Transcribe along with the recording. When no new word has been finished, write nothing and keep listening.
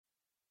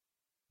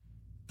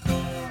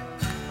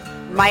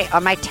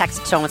My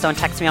text tone when someone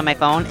texts me on my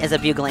phone is a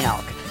bugling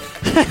elk.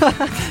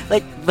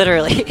 Like,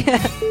 literally.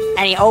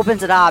 And he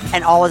opens it up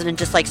and all of a sudden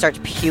just like starts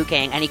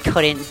puking and he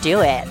couldn't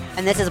do it.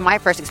 And this is my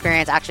first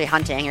experience actually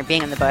hunting or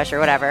being in the bush or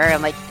whatever.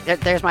 I'm like,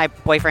 there's my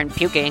boyfriend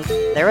puking.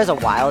 There was a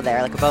while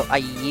there, like about a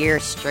year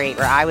straight,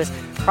 where I was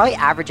probably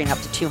averaging up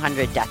to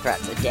 200 death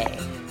threats a day.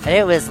 And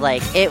it was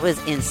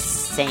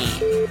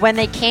insane. When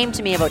they came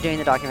to me about doing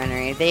the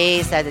documentary,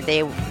 they said that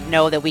they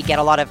know that we get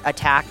a lot of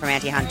attack from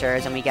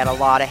anti-hunters and we get a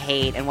lot of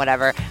hate and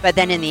whatever. But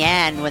then in the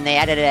end, when they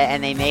edited it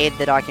and they made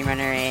the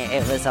documentary,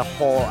 it was a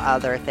whole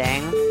other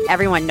thing.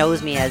 Everyone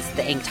knows me as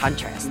the inked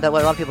huntress. But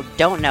what a lot of people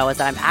don't know is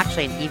that I'm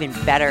actually an even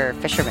better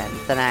fisherman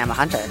than I am a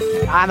hunter.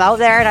 I'm out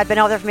there and I've been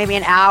out there for maybe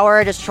an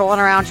hour just trolling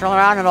around,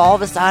 and all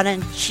of a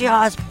sudden,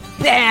 just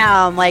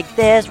bam, like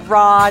this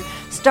rod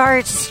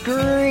starts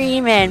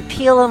screaming,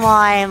 peeling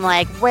line,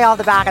 like way off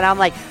the back, and I'm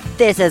like,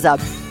 this is a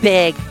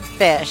big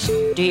fish.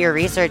 Do your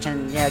research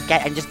and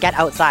just get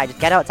outside. Just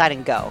get outside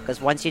and go,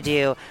 because once you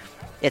do,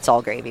 it's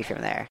all gravy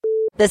from there.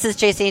 This is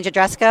Jacine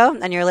Jadresko,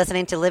 and you're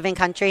listening to Living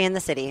Country in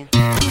the City.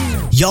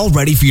 Y'all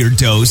ready for your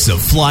dose of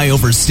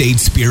flyover state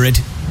spirit?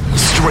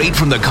 Straight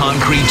from the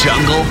concrete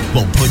jungle?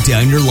 Well, put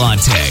down your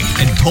latte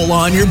and pull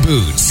on your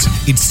boots.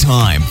 It's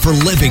time for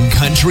Living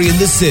Country in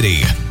the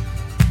City.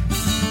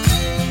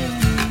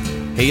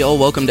 Hey y'all,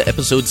 welcome to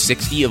episode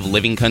 60 of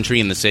Living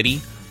Country in the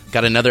City.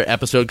 Got another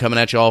episode coming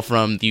at y'all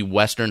from the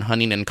Western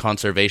Hunting and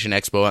Conservation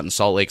Expo out in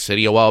Salt Lake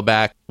City a while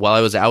back. While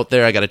I was out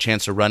there, I got a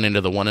chance to run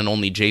into the one and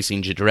only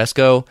Jacine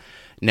Jadresko.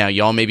 Now,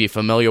 y'all may be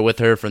familiar with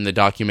her from the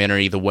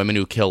documentary The Women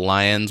Who Kill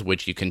Lions,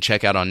 which you can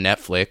check out on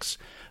Netflix.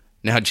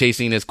 Now,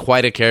 Jacine is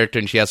quite a character,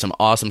 and she has some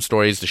awesome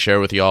stories to share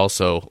with y'all,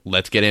 so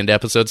let's get into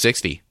episode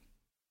 60.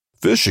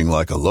 Fishing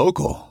like a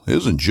local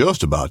isn't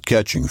just about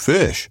catching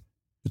fish.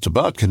 It's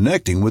about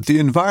connecting with the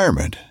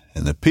environment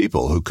and the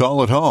people who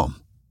call it home.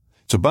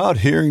 It's about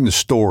hearing the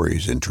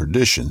stories and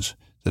traditions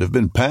that have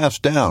been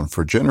passed down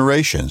for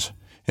generations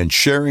and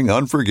sharing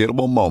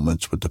unforgettable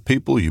moments with the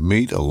people you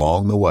meet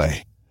along the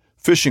way.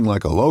 Fishing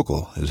like a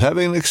local is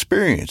having an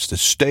experience that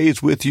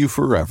stays with you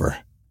forever.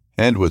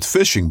 And with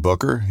Fishing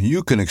Booker,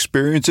 you can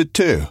experience it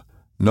too,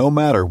 no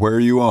matter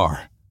where you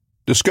are.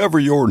 Discover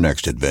your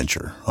next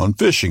adventure on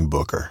Fishing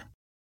Booker.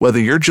 Whether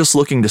you're just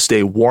looking to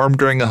stay warm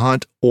during a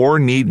hunt or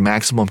need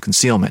maximum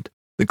concealment,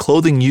 the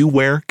clothing you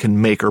wear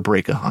can make or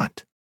break a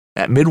hunt.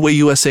 At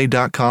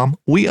MidwayUSA.com,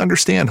 we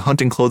understand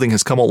hunting clothing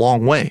has come a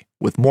long way,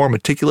 with more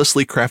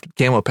meticulously crafted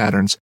camo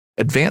patterns,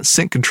 advanced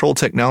scent control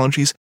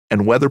technologies,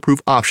 and weatherproof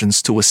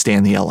options to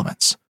withstand the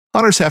elements.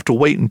 Hunters have to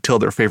wait until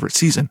their favorite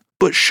season,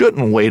 but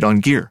shouldn't wait on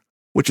gear,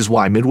 which is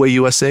why Midway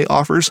USA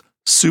offers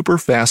super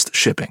fast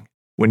shipping.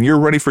 When you're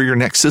ready for your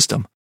next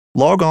system,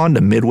 log on to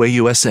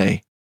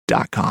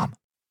MidwayUSA.com.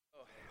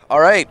 All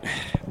right,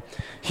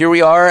 here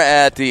we are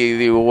at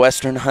the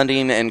Western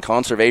Hunting and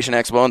Conservation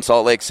Expo in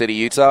Salt Lake City,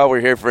 Utah. We're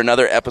here for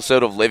another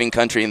episode of Living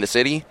Country in the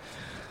City.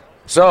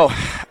 So,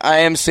 I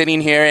am sitting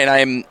here,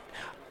 and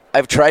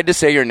I've tried to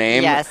say your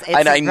name. Yes,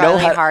 it's a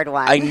really hard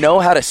one. I know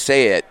how to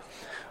say it,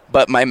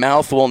 but my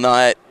mouth will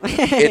not.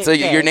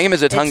 Your name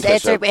is a tongue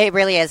twister. It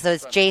really is. So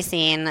it's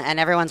Jacine, and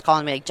everyone's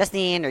calling me like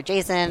Jacine or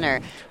Jason or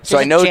so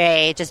I know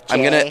Jay. Just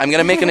Jay. I'm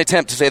gonna make an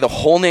attempt to say the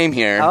whole name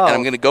here, and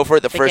I'm gonna go for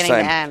it the first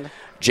time. To end.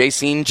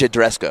 Jacine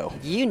Jadresko.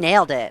 You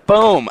nailed it.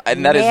 Boom!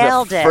 And that is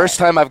the first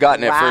time I've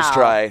gotten it first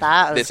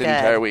try this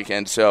entire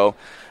weekend. So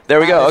there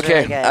we go.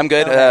 Okay, really I'm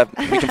good.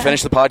 We can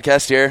finish the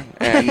podcast here.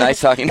 And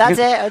nice talking to you.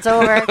 That's it. It's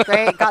over.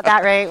 Great. Got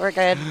that right. We're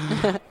good.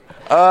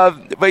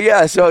 But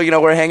yeah, so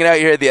we're hanging out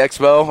here at the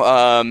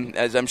expo.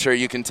 As I'm sure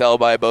you can tell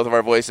by both of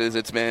our voices,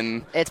 it's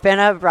been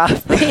a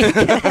rough week.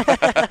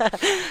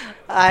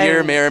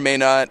 Beer may or may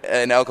not,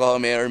 and alcohol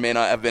may or may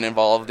not have been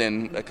involved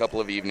in a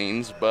couple of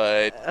evenings,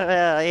 but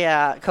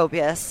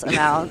copious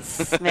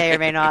amounts may or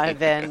may not have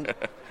been.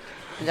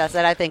 That's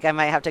it. I think I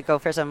might have to go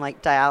for some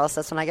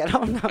dialysis when I get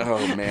home.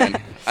 Oh man,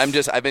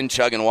 I've been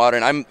chugging water,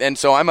 and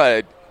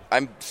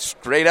I'm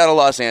straight out of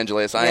Los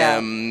Angeles. I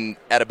am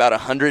at about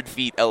 100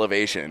 feet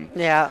elevation.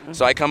 Yeah.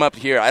 So I come up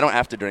here. I don't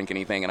have to drink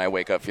anything, and I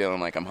wake up feeling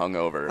like I'm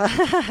hungover.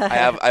 I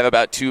have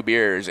about 2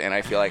 beers, and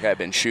I feel like I've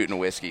been shooting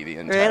whiskey the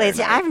entire Really? night.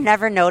 See, I've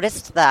never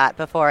noticed that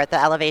before,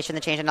 the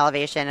change in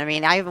elevation. I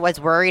mean, I was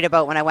worried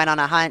about when I went on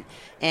a hunt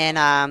in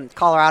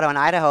Colorado and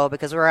Idaho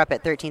because we were up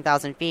at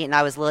 13,000 feet, and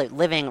I was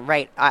living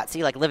right at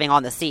sea, like living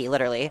on the sea,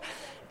 literally.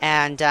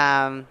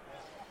 And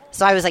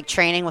so I was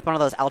training with one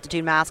of those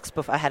altitude masks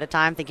ahead of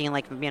time, thinking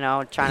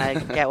trying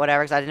to get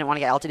whatever because I didn't want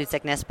to get altitude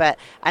sickness. But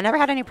I never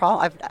had any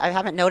problem. I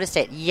haven't noticed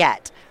it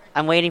yet.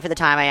 I'm waiting for the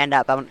time I end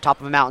up on top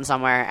of a mountain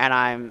somewhere and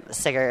I'm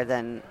sicker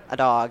than a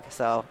dog.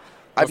 So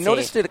I've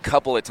noticed it a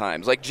couple of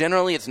times.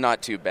 Generally, it's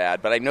not too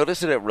bad, but I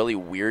noticed it at really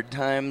weird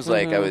times.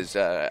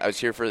 Mm-hmm. I was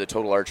here for the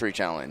Total Archery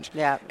Challenge.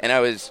 Yeah. And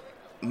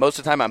most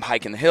of the time I'm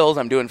hiking the hills,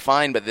 I'm doing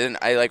fine, but then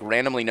I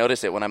randomly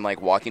notice it when I'm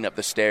walking up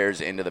the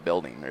stairs into the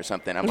building or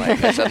something. I'm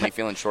suddenly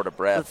feeling short of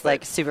breath.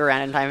 It's super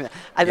random time.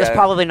 It was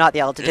probably not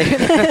the altitude.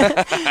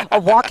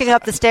 Walking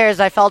up the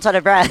stairs, I felt out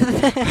of breath.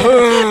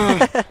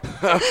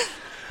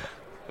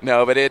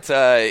 No, but it's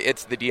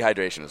the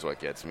dehydration is what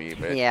gets me.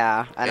 But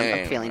Yeah,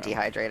 I'm feeling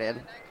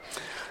dehydrated.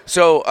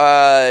 So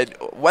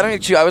why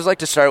don't you? I would like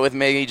to start with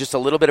maybe just a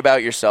little bit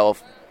about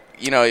yourself.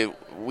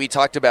 We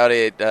talked about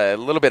it a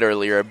little bit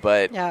earlier,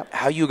 but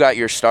how you got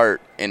your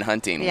start in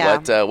hunting?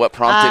 Yeah. What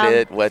prompted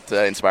it? What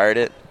inspired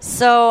it?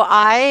 So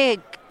I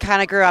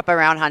kind of grew up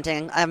around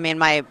hunting. I mean,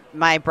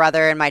 my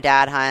brother and my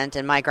dad hunt,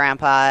 and my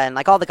grandpa and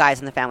like all the guys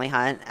in the family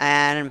hunt,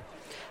 and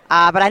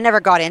but I never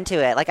got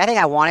into it. Like I think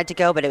I wanted to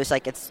go, but it was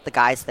like it's the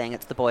guys thing,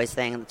 it's the boys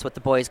thing, it's what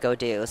the boys go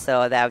do.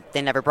 So that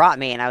they never brought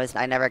me, and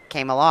I never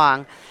came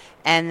along,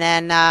 and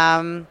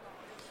then.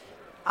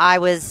 I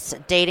was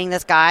dating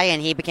this guy, and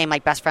he became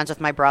like best friends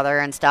with my brother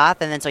and stuff.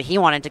 And then so he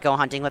wanted to go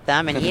hunting with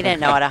them, and he didn't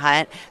know how to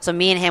hunt. So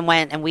me and him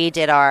went, and we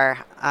did our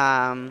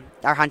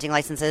hunting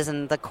licenses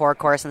and the core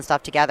course and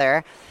stuff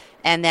together.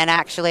 And then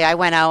actually, I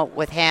went out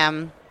with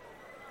him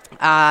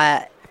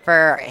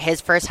for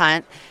his first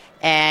hunt,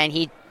 and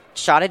he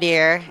shot a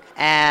deer.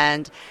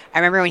 And I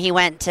remember when he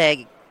went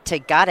to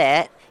gut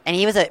it. And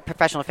he was a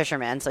professional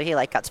fisherman, so he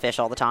like cuts fish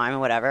all the time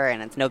and whatever,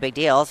 and it's no big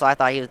deal. So I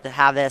thought he would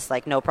have this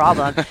like no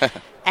problem.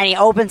 And he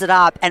opens it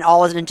up, and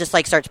all of a sudden just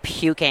like starts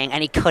puking,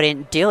 and he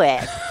couldn't do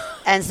it.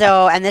 And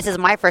this is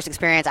my first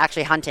experience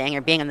actually hunting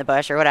or being in the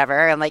bush or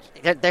whatever. I'm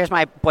like, there's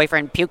my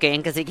boyfriend puking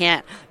because he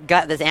can't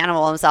gut this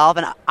animal himself.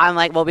 And I'm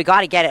like, well, we got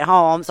to get it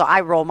home. So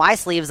I roll my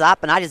sleeves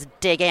up and I just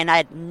dig in. I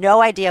had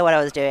no idea what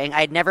I was doing.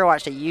 I had never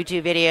watched a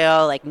YouTube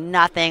video, like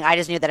nothing. I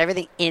just knew that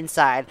everything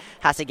inside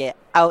has to get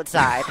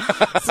outside.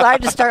 So I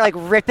just start like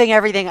ripping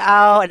everything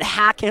out and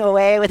hacking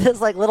away with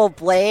this like little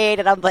blade.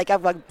 And I've like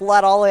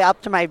blood all the way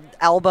up to my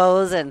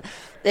elbows, and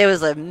it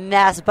was a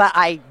mess, but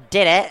I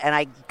did it, and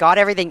I got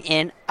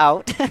everything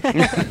out.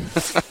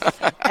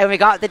 And we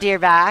got the deer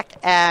back,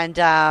 and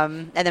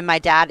then my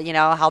dad,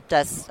 helped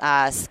us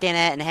skin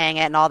it and hang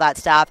it and all that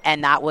stuff,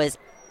 and that was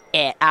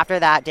it. After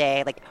that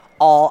day, like,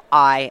 all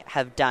I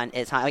have done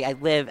is hunt. Like, I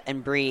live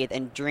and breathe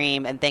and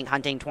dream and think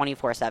hunting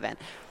 24/7.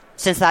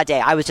 Since that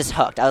day, I was just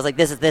hooked. I was like,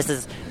 this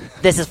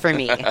is for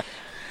me.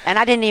 And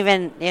I didn't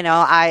even,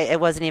 it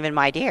wasn't even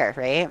my deer,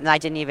 right? And I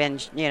didn't even,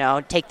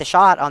 take the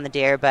shot on the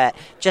deer, but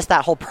just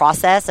that whole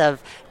process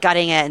of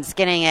gutting it and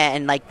skinning it,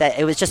 and like that,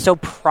 it was just so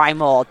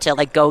primal to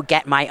like go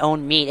get my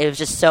own meat. It was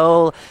just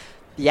so,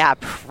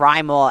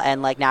 primal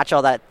and like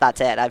natural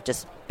that's it. I've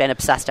just been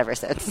obsessed ever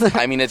since.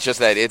 I mean, it's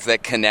that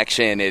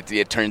connection.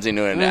 It turns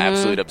into an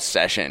absolute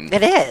obsession.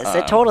 It is.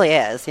 It totally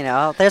is.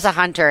 There's a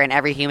hunter in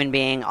every human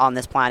being on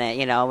this planet.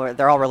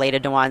 They're all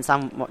related to one,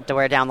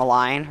 somewhere down the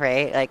line,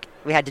 right? Like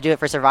we had to do it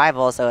for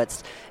survival, so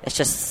it's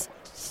just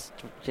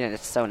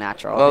it's so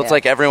natural. Well, it's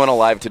like everyone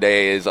alive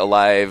today is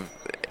alive,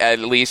 at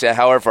least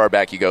however far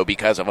back you go,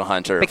 because of a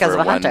hunter. Because of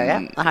a hunter,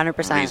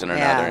 100%. Reason or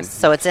another.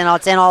 So it's in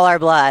all our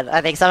blood.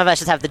 I think some of us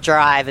just have the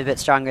drive a bit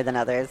stronger than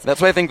others.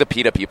 That's why I think the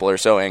PETA people are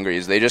so angry.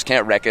 Is they just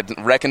can't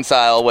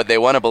reconcile what they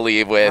want to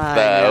believe with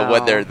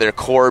what their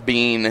core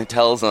being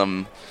tells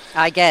them.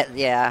 I get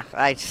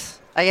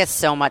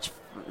so much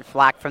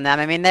flack from them.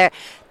 I mean,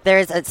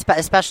 there's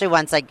especially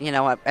once, like,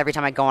 every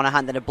time I go on a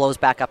hunt, then it blows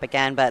back up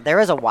again. But there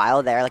was a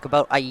while there, like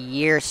about a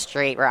year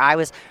straight, where I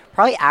was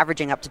probably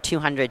averaging up to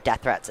 200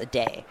 death threats a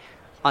day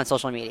on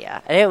social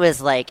media. And it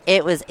was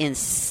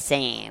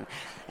insane.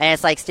 And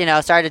it's like,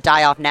 started to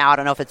die off now. I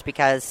don't know if it's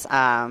because,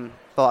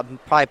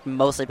 probably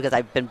mostly because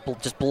I've been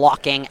just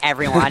blocking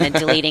everyone and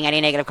deleting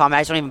any negative comment.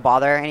 I just don't even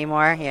bother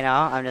anymore.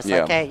 I'm just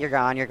like, okay, you're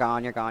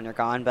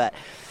gone. But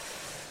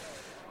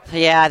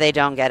yeah, they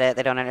don't get it.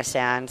 They don't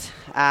understand.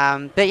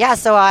 But yeah,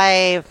 so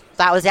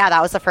that was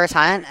the first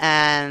hunt,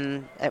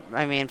 and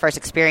first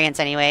experience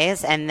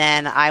anyways. And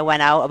then I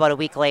went out about a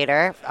week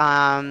later,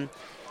 and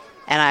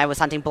I was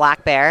hunting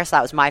black bear. So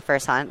that was my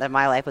first hunt of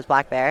my life, was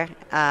black bear,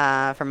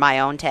 for my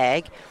own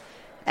tag.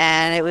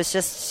 And it was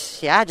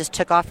just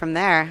took off from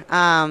there.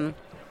 I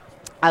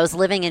was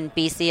living in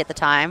BC at the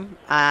time,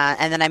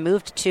 and then I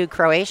moved to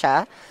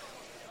Croatia.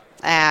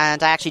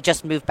 And I actually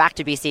just moved back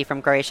to BC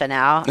from Croatia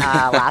now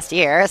last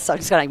year, so I'm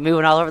just kind of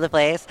moving all over the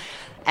place.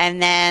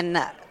 And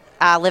then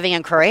living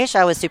in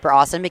Croatia was super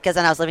awesome, because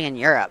then I was living in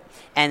Europe,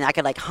 and I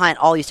could like hunt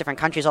all these different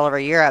countries all over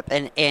Europe,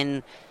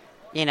 and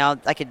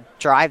I could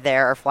drive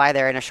there or fly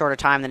there in a shorter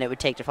time than it would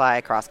take to fly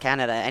across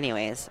Canada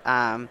anyways.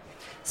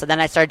 So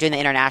then I started doing the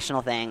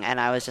international thing, and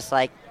I was just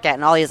like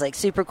getting all these like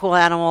super cool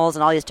animals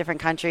in all these different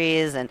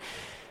countries, and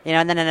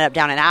and then ended up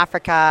down in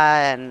Africa,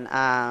 and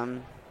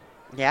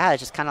it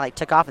just kind of like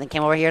took off, and then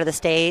came over here to the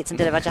States and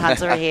did a bunch of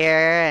hunts over here,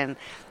 and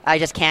I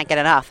just can't get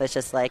enough. It's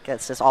just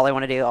all I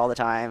want to do all the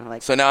time.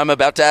 Like, so now I'm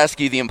about to ask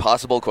you the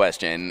impossible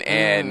question,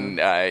 and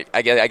I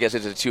guess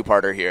it's a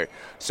two-parter here.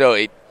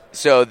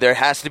 So there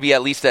has to be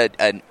at least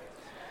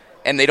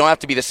and they don't have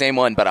to be the same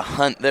one, but a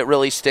hunt that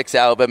really sticks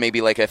out, but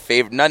maybe like a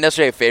favorite, not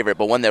necessarily a favorite,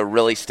 but one that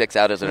really sticks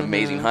out as an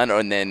amazing hunt,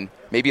 and then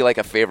maybe like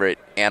a favorite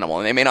animal.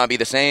 And they may not be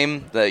the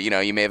same.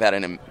 You may have had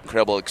an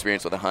incredible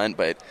experience with a hunt,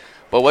 but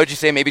what would you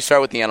say? Maybe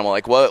start with the animal.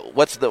 Like,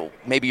 what's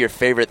maybe your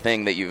favorite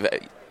thing that you've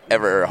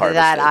ever harvested?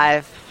 That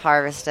I've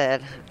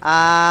harvested.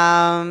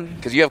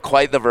 Because you have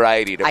quite the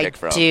variety to pick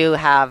from. I do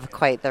have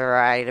quite the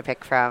variety to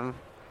pick from.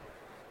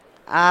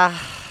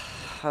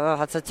 Oh,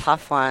 that's a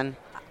tough one.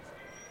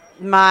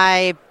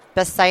 My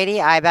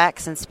Basidy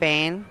ibex in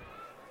Spain.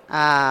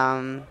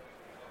 The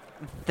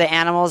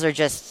animals are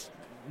just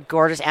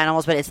gorgeous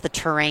animals, but it's the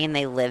terrain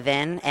they live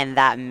in and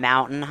that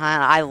mountain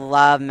hunt. I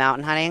love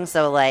mountain hunting,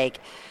 so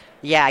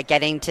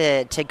getting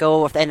to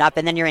go and up,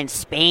 and then you're in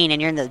Spain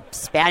and you're in the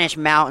Spanish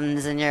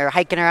mountains and you're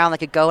hiking around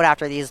like a goat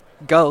after these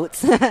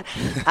goats.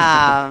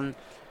 That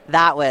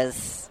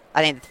was,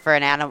 I think, for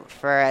an animal,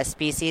 for a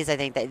species, I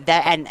think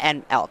that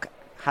and elk,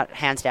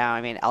 hands down.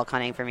 I mean, elk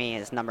hunting for me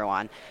is number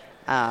one.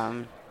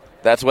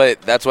 That's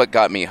what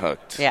got me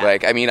hooked. Yeah.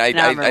 Like, I mean,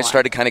 I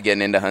started kind of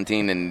getting into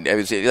hunting, and I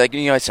was like,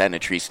 I sat in a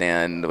tree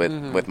stand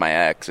with my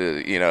ex,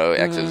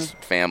 ex's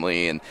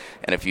family, and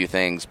a few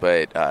things.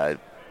 But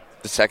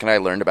the second I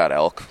learned about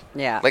elk,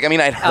 like, I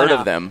mean, I'd heard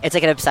of them. It's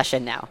like an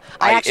obsession now.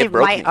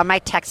 My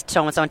text,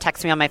 someone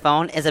texts me on my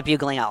phone is a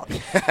bugling elk,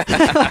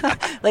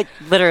 like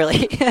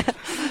literally.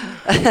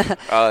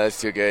 Oh, that's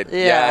too good.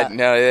 Yeah.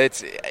 No,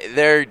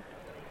 they're.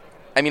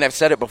 I mean, I've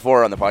said it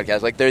before on the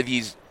podcast. Like,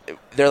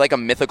 they're like a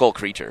mythical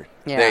creature.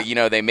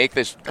 Yeah. They make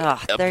this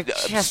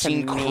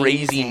obscene,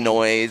 crazy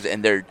noise,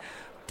 and they're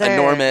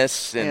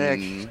enormous.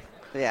 And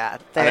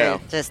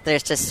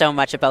there's just so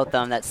much about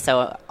them that's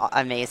so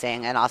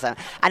amazing and awesome.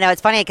 I know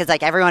it's funny because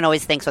like everyone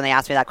always thinks when they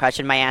ask me that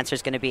question, my answer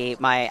is going to be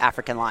my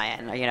African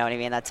lion. Or, you know what I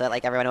mean? That's what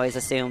like everyone always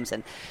assumes.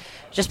 And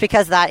just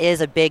because that is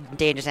a big,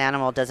 dangerous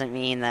animal doesn't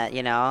mean that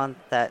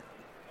that.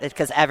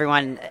 Because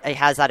everyone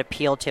has that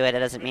appeal to it. It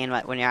doesn't mean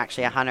when you're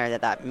actually a hunter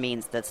that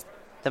means that's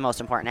the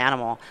most important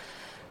animal.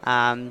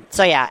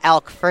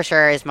 Elk for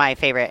sure is my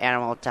favorite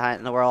animal to hunt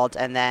in the world.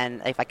 And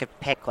then if I could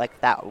pick like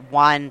that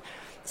one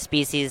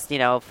species,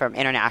 from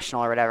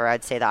international or whatever,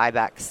 I'd say the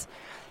ibex.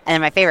 And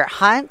then my favorite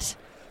hunt,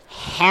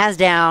 hands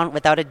down,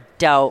 without a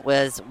doubt,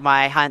 was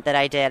my hunt that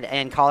I did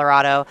in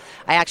Colorado.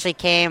 I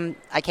came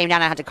down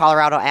and hunted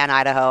Colorado and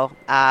Idaho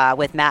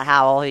with Matt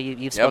Howell, who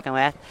you've spoken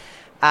with.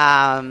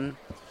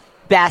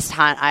 Best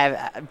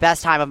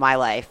time of my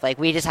life. Like,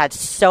 we just had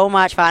so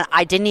much fun.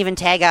 I didn't even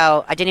tag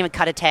out. I didn't even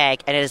cut a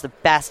tag, and it is the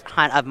best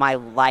hunt of my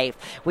life.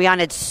 We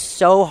hunted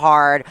so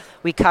hard.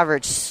 We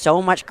covered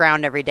so much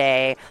ground every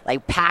day,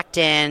 like packed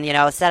in,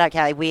 set up,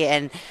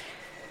 and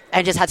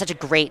just had such a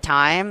great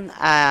time.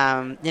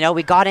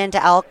 We got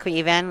into elk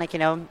even,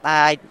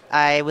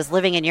 I was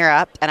living in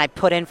Europe, and I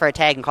put in for a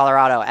tag in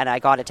Colorado, and I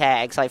got a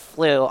tag, so I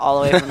flew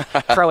all the way from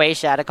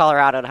Croatia to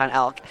Colorado to hunt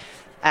elk.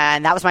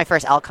 And that was my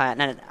first elk hunt,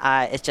 and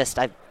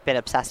I've been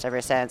obsessed ever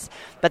since.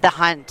 But the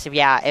hunt,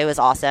 it was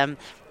awesome.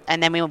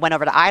 And then we went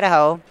over to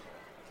Idaho,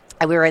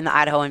 and we were in the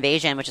Idaho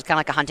Invasion, which is kind of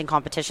like a hunting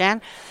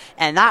competition.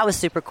 And that was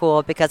super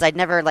cool because I'd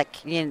never,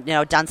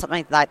 done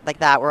something like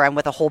that where I'm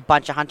with a whole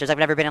bunch of hunters. I've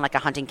never been in, like, a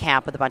hunting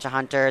camp with a bunch of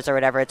hunters or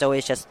whatever. It's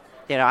always just,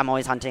 I'm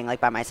always hunting,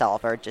 like, by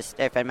myself, or just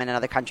if I'm in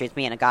another country, it's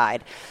me and a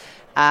guide.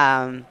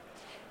 And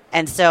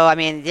so, I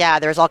mean,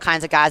 there's all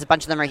kinds of guys. A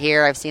bunch of them are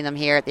here. I've seen them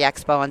here at the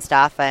expo and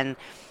stuff. And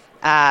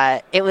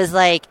it was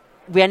like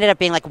we ended up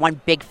being like one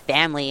big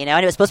family, and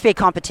it was supposed to be a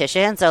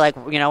competition. So like,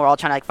 we're all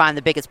trying to like find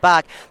the biggest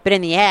buck, but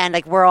in the end,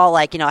 like, we're all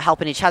like,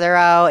 helping each other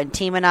out and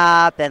teaming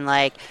up, and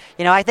like,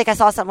 I think I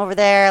saw something over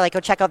there, like, go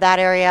check out that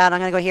area, and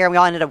I'm gonna go here. And we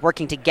all ended up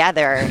working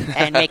together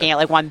and making it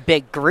like one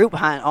big group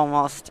hunt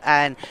almost.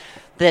 And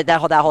that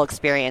whole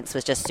experience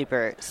was just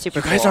super cool.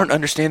 You guys aren't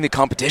understanding the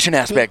competition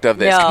aspect of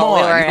this. No, Come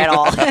on. we weren't at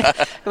all.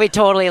 We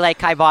totally like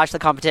kiboshed the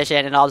competition,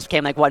 and it all just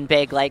became like one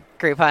big like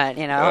group hunt.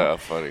 Oh,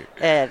 funny.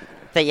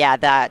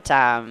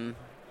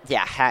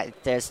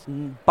 There's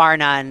bar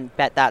none.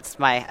 Bet that's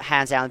my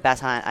hands down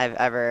best hunt I've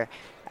ever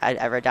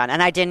done,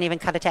 and I didn't even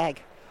cut a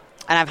tag.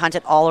 And I've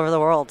hunted all over the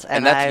world,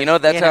 and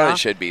that's how it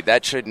should be.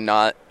 That should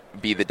not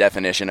be the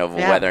definition of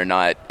whether or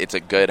not it's a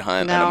good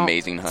hunt, an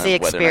amazing hunt. The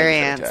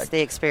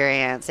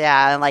experience,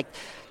 and like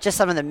just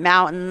some of the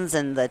mountains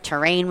and the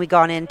terrain we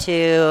got into,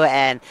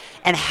 and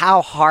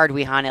how hard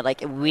we hunted.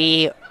 Like,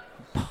 we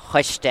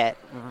pushed it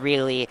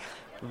really,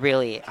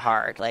 really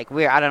hard. Like,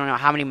 I don't know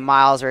how many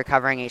miles we were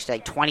covering each day,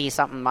 like 20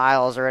 something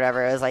miles or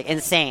whatever. It was like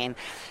insane.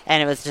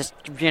 And it was just,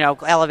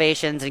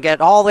 elevations, and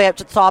get all the way up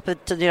to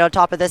the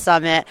top of this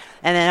summit.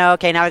 And then,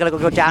 okay, now we got to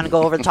go down and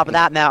go over the top of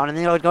that mountain.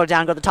 And then go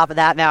down and go to the top of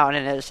that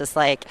mountain. And it was just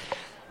like,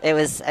 it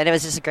was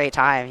just a great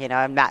time,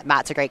 And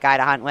Matt's a great guy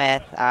to hunt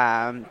with.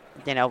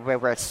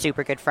 We're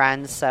super good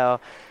friends. So,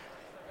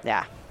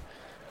 yeah.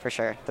 For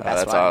sure, the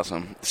best that's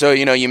one. Awesome. So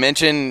you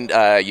mentioned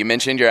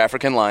your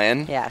African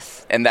lion.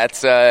 Yes. And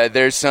that's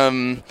there's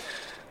a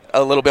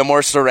little bit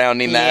more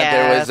surrounding that. Yeah,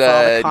 there was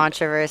all the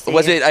controversy.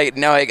 Was it? I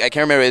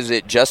can't remember. Was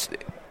it just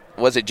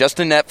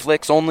a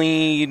Netflix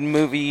only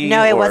movie?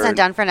 No, it wasn't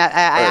done for Netflix.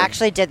 I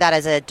actually did that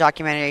as a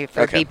documentary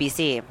for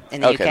BBC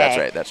in the UK.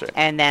 Okay, that's right.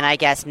 And then I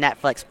guess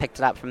Netflix picked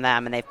it up from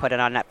them, and they've put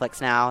it on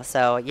Netflix now.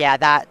 So yeah,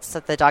 that's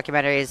the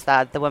documentary is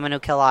the Women Who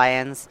Kill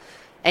Lions.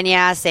 And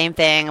yeah, same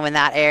thing when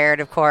that aired,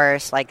 of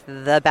course, like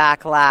the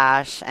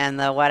backlash and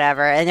the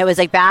whatever. And it was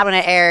like bad when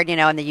it aired,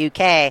 in the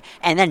UK,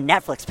 and then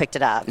Netflix picked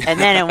it up. And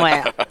then it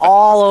went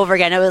all over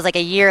again. It was like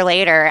a year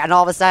later, and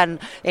all of a sudden,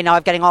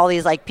 I'm getting all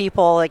these like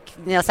people like,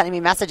 sending me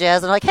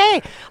messages and like,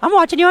 hey, I'm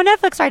watching you on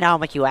Netflix right now. I'm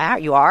like, you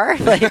are?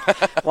 Like,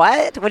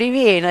 what? What do you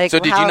mean? Like, so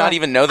did you not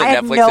even know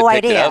that Netflix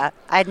had picked it up?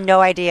 I had no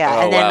idea. Oh,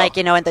 and then wow. like,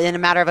 in a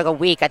matter of like a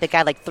week, I think I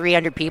had like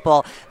 300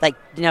 people like,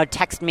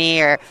 text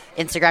me or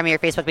Instagram me or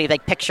Facebook me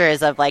like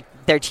pictures of like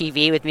their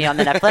TV with me on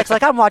the Netflix.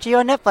 Like, I'm watching you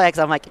on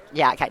Netflix. I'm like,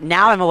 yeah, okay.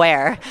 Now I'm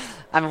aware.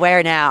 I'm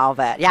aware now,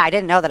 but yeah, I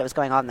didn't know that it was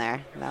going on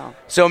there. No.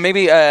 So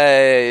maybe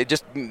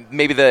just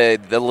maybe the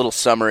little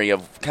summary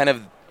of kind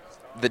of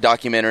the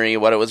documentary,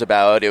 what it was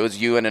about. It was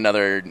you and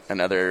another.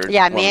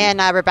 Yeah, woman. me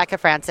and Rebecca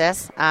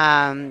Francis.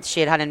 She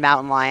had hunted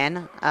mountain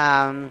lion,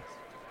 and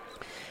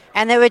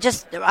they would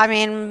just. I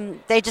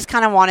mean, they just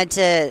kind of wanted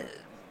to.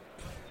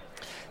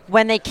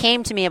 When they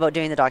came to me about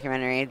doing the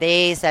documentary,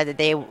 they said that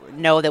they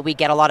know that we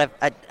get a lot of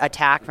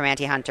attack from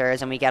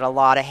anti-hunters and we get a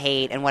lot of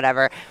hate and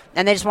whatever.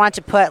 And they just wanted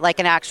to put like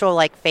an actual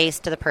like face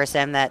to the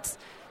person that's,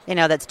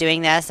 that's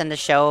doing this and to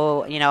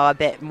show, a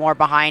bit more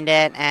behind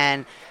it.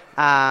 And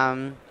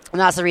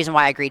that's the reason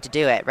why I agreed to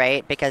do it,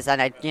 right? Because then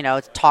I,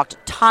 talked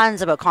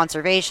tons about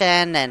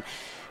conservation and,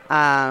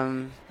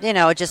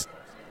 just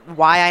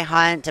why I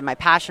hunt and my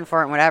passion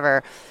for it and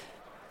whatever.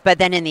 But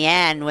then in the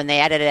end, when they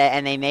edited it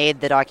and they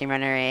made the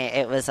documentary,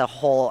 it was a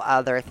whole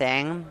other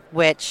thing,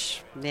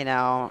 which,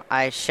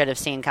 I should have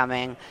seen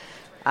coming.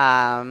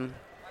 But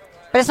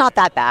it's not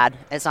that bad.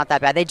 It's not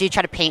that bad. They do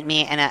try to paint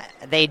me, and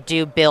they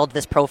do build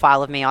this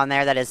profile of me on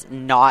there that is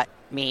not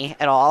me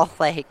at all.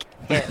 Like,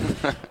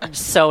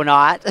 so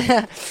not.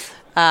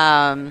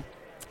 But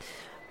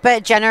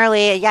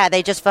generally, yeah,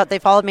 they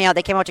followed me out.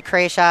 They came out to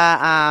Croatia.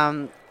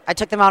 I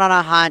took them out on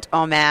a hunt.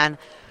 Oh, man.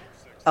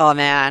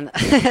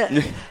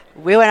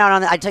 We went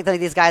out I took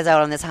these guys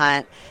out on this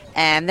hunt,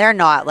 and they're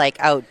not like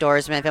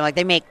outdoorsmen. Like,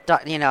 they make,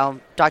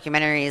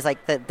 documentaries.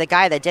 Like the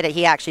guy that did it,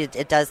 he actually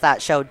does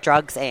that show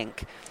Drugs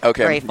Inc.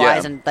 Okay. Where he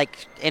flies and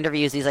like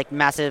interviews these like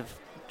massive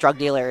drug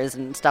dealers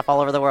and stuff all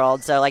over the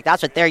world. So like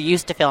that's what they're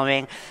used to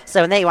filming.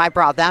 So I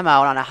brought them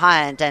out on a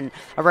hunt, and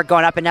we're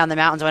going up and down the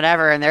mountains,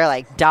 whatever, and they're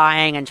like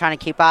dying and trying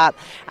to keep up.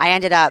 I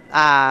ended up,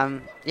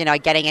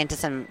 getting into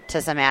some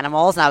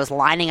animals, and I was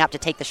lining up to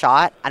take the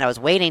shot, and I was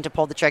waiting to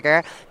pull the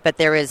trigger, but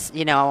there was,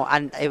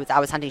 I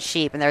was hunting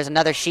sheep, and there was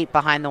another sheep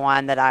behind the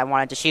one that I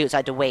wanted to shoot, so I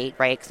had to wait,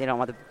 right? Because you don't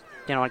want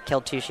to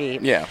kill two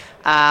sheep. Yeah.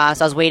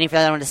 So I was waiting for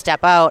the other one to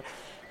step out,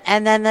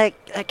 and then the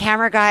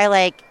camera guy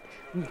like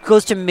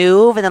goes to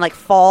move and then like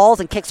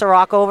falls and kicks a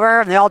rock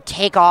over, and they all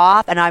take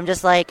off, and I'm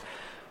just like,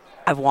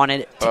 I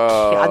wanted to.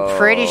 I'm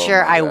pretty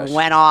sure I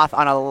went off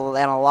on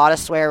a lot of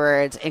swear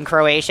words in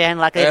Croatian.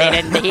 Luckily,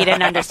 he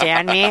didn't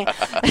understand me.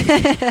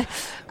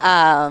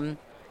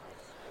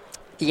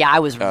 Yeah, I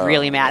was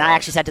really mad. I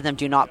actually said to them,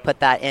 "Do not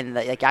put that in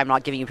the. Like, I'm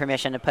not giving you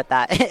permission to put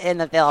that in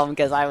the film,"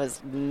 because I was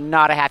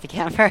not a happy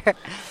camper.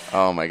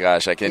 Oh my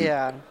gosh, I can.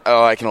 Yeah.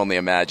 Oh, I can only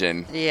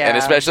imagine. Yeah. And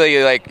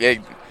especially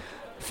like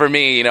for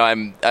me,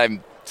 I'm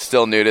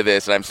still new to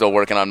this, and I'm still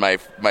working on my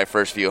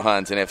first few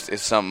hunts. And if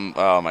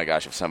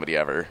somebody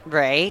ever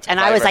right, and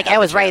I was like, I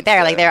was right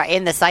there, like they're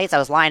in the sights. I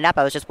was lined up.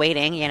 I was just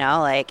waiting,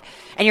 like,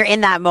 and you're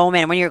in that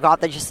moment when you've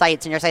got the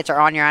sights and your sights are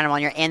on your animal,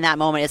 and you're in that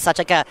moment. It's such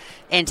like a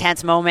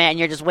intense moment, and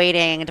you're just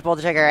waiting to pull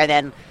the trigger, and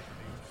then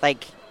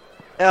like,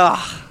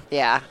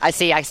 yeah, I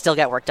still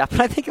get worked up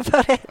when I think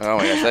about it. Oh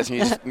my gosh,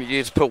 you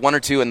just put one or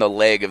two in the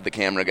leg of the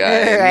camera guy,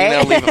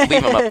 and right?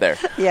 leave him up there.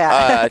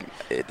 Yeah,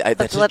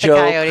 that's let a joke.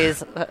 The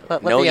coyotes,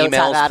 let no the Yotes have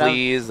emails, at 'em.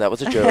 please. That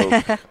was a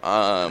joke.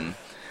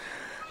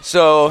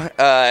 So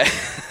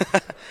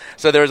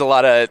there was a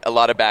lot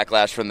of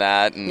backlash from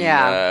that. And,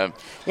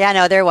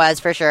 no, there was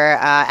for sure,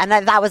 and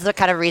that was the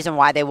kind of reason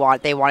why they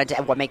wanted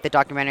to make the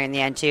documentary in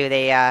the end too.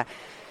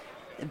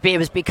 It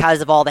was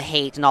because of all the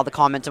hate and all the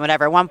comments and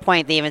whatever. At one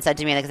point, they even said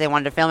to me, because they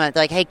wanted to film it,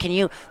 they're like, "Hey, can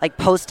you like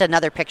post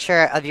another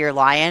picture of your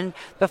lion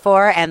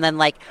before, and then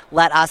like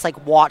let us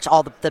like watch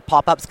all the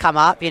pop-ups come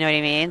up? You know what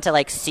I mean? To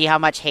like see how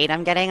much hate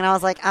I'm getting." And I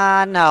was like,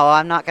 no,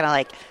 I'm not gonna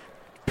like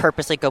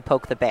purposely go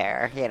poke the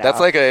bear.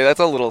 That's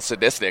a little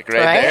sadistic right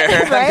there.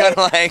 Right? I'm kind of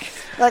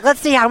like, let's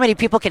see how many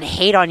people can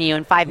hate on you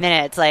in 5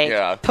 minutes.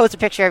 Like, post a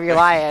picture of your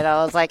lion.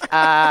 I was like,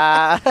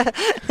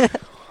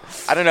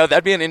 I don't know.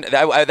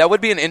 That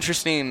would be an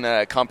interesting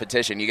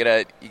competition. You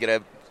get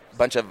a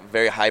bunch of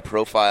very high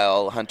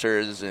profile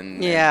hunters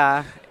and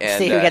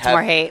see who gets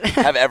more hate.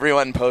 Have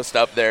everyone post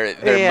up their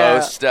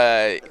most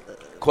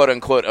quote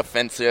unquote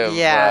offensive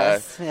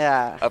offensive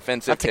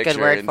That's a picture. Good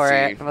word for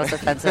it. Most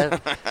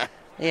offensive.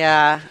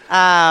 And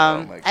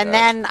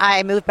then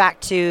I moved back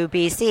to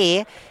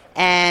BC,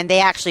 and they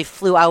actually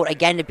flew out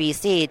again to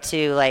BC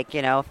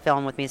to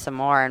film with me some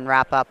more and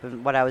wrap up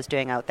what I was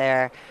doing out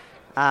there.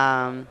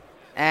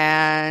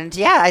 And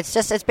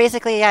it's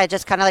basically it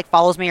just kind of like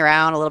follows me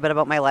around a little bit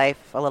about my life,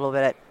 a little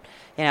bit,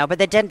 but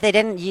they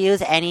didn't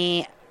use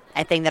any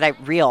anything that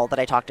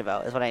I talked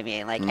about is what I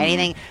mean. Like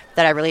anything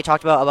that I really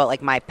talked about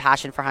like my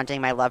passion for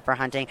hunting, my love for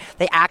hunting,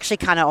 they actually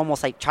kind of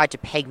almost like tried to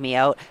peg me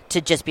out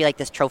to just be like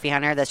this trophy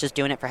hunter that's just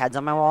doing it for heads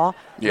on my wall.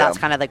 Yeah. That's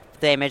kind of like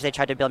the image they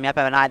tried to build me up,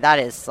 and that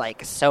is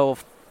like so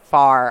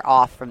far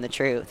off from the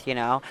truth, you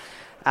know.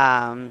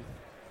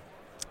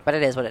 But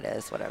it is what it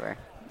is. Whatever.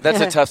 That's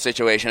a tough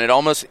situation. It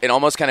almost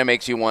kind of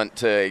makes you want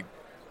to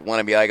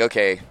be like,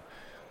 okay,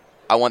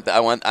 I want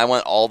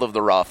all of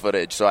the raw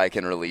footage so I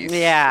can release.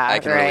 Yeah, I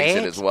can right? release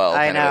it as well,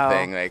 I kind of a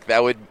thing. Like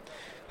that would.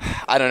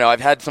 I don't know. I've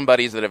had some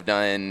buddies that have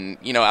done,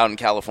 out in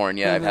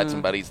California. I've had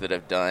some buddies that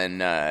have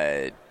done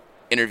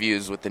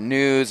interviews with the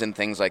news and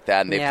things like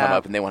that, and they've come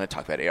up and they want to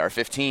talk about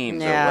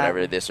AR-15s or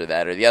whatever, this or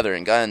that or the other,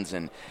 and guns,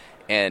 and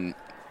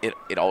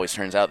it always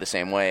turns out the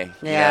same way.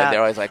 Yeah,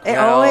 they're always like, it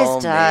well,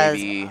 always does.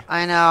 maybe.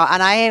 I know,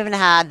 and I even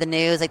had the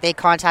news. Like they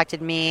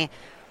contacted me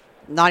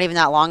not even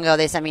that long ago.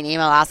 They sent me an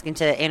email asking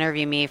to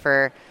interview me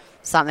for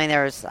something.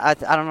 There was I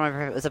don't know if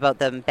it was about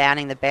them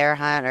banning the bear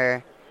hunt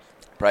or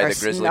probably the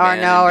grizzly man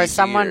in or BC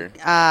someone.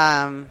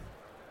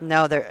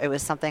 It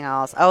was something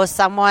else. Oh,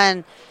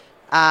 someone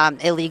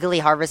illegally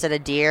harvested a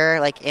deer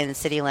like in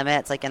city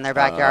limits, like in their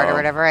backyard or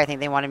whatever. I think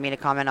they wanted me to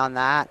comment on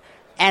that.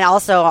 And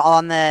also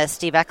on the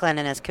Steve Eklund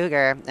and his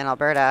cougar in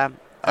Alberta.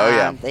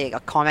 They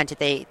commented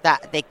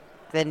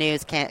the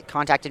news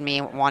contacted me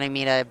wanting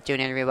me to do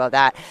an interview about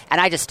that, and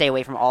I just stay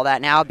away from all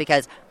that now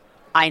because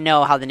I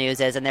know how the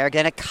news is, and they're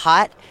going to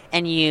cut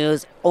and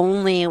use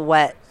only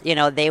what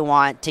they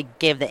want to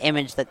give the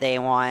image that they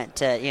want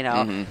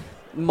to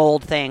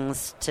mold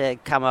things to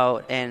come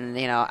out and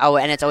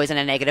and it's always in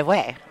a negative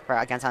way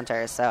against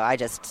hunters. So I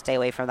just stay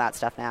away from that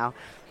stuff now.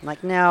 I'm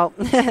like, no.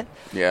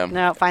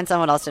 No, find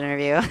someone else to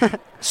interview.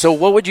 So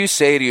what would you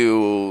say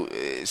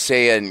to,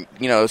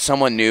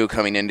 someone new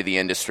coming into the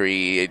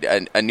industry,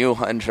 a new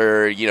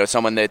hunter,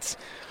 someone that's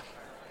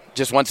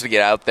just wants to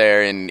get out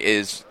there and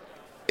is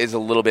a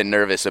little bit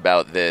nervous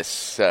about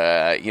this?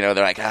 They're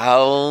like,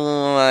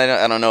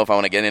 I don't know if I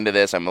want to get into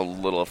this. I'm a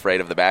little afraid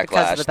of the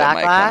backlash that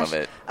might come of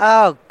it.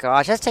 Oh,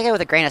 gosh. Just take it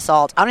with a grain of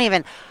salt. I don't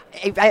even...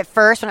 At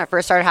first, when it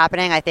first started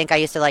happening, I think I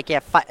used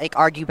to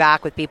argue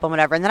back with people and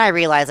whatever. And then I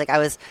realized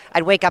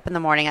I'd wake up in the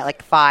morning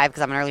at 5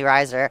 because I'm an early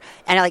riser,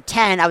 and at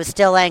 10 I was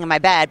still laying in my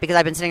bed because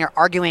I've been sitting here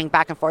arguing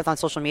back and forth on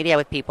social media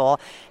with people.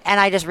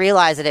 And I just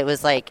realized that it was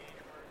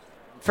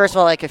first of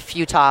all, a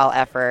futile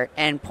effort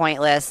and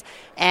pointless,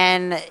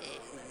 and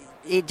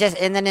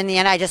and then in the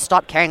end I just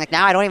stopped caring.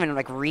 Now I don't even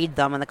read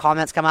them when the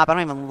comments come up. I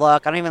don't even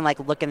look. I don't even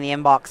look in the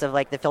inbox of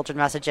the filtered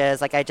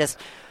messages. I just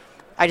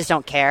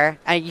don't care.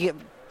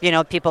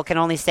 People can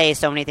only say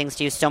so many things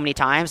to you so many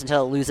times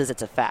until it loses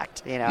its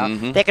effect.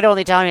 They could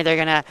only tell me they're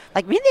gonna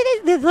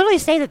they literally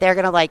say that they're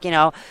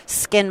gonna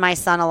skin my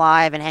son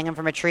alive and hang him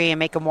from a tree and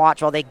make him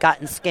watch while they gut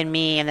and skin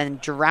me and then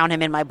drown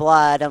him in my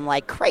blood. I'm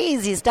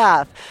crazy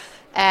stuff,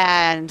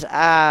 and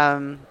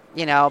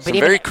but some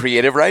very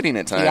creative writing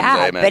at times.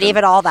 Yeah, but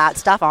even all that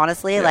stuff,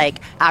 honestly,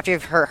 after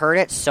you've heard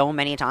it so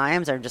many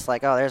times, they're just oh,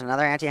 there's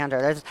another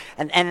anti-hunter.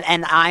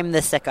 And I'm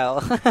the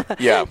sicko.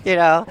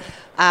 Yeah.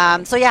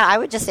 So yeah, I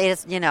would just say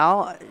this,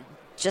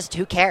 just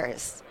who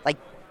cares?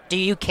 Do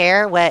you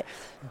care what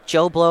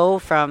Joe Blow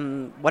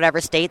from whatever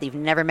state that you've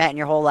never met in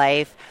your whole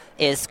life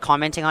is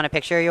commenting on a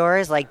picture of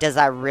yours? Does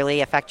that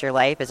really affect your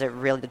life? Does it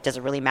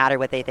really matter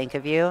what they think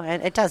of you?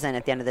 And it doesn't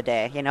at the end of the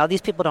day. These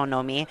people don't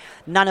know me.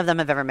 None of them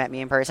have ever met me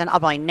in person. I'll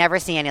probably never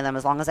see any of them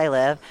as long as I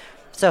live.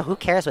 So who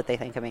cares what they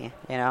think of me?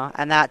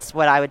 And that's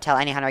what I would tell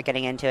any hunter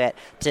getting into it,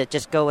 to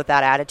just go with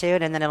that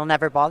attitude, and then it'll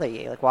never bother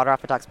you. Water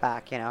off a duck's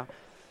back,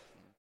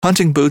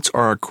 Hunting boots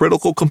are a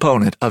critical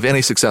component of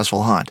any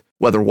successful hunt.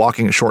 Whether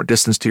walking a short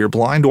distance to your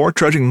blind or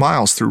trudging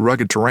miles through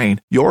rugged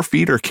terrain, your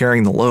feet are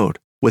carrying the load.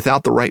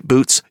 Without the right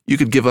boots, you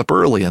could give up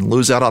early and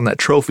lose out on that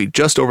trophy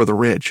just over the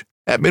ridge.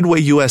 At Midway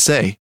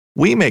USA,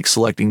 we make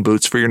selecting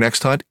boots for your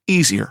next hunt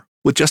easier.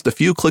 With just a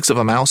few clicks of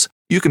a mouse,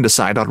 you can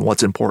decide on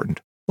what's important,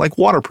 like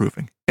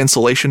waterproofing,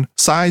 insulation,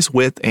 size,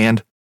 width,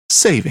 and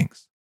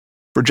savings.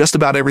 For just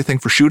about everything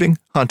for shooting,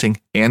 hunting,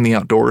 and the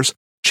outdoors,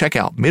 check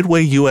out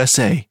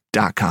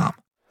MidwayUSA.com.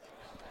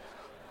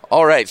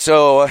 All right,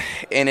 so,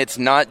 and it's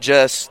not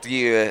just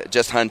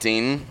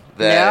hunting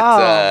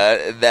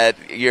that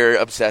you're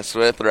obsessed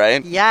with,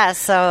 right? Yeah,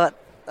 so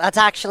that's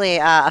actually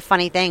a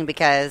funny thing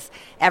because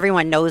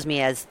everyone knows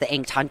me as the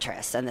inked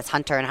huntress and this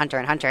hunter and hunter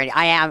and hunter. And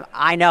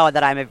I know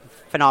that I'm a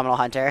phenomenal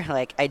hunter.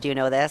 I do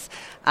know this.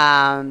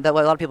 But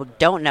what a lot of people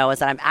don't know is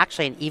that I'm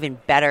actually an even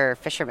better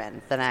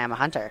fisherman than I am a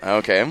hunter.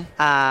 Okay.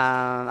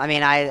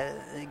 I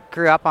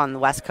grew up on the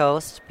West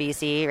Coast,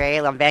 BC, right,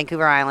 on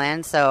Vancouver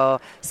Island. So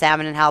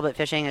salmon and halibut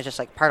fishing is just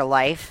part of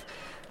life.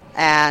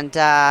 And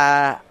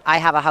I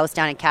have a house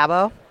down in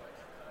Cabo,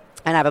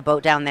 and I have a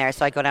boat down there,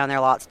 so I go down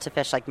there lots to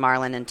fish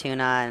marlin and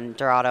tuna and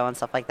dorado and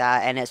stuff like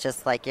that. And it's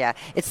just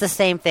it's the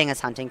same thing as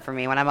hunting for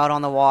me. When I'm out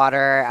on the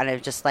water, and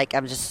it's just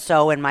I'm just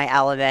so in my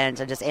element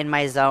and just in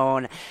my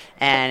zone,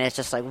 and it's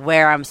just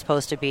where I'm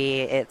supposed to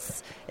be.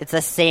 It's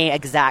the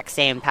exact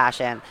same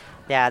passion.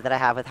 that I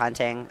have with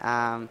hunting.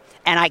 And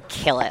I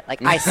kill it.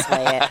 Like, I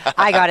slay it.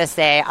 I gotta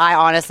say, I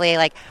honestly,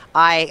 like,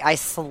 I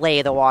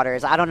slay the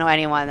waters. I don't know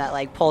anyone that,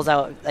 like, pulls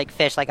out, like,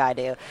 fish like I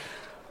do.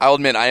 I'll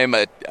admit I am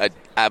a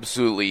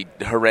absolutely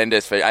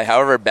horrendous fish.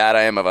 However bad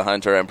I am of a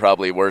hunter, I'm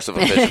probably worse of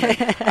a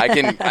fisherman.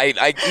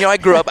 I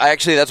grew up.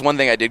 That's one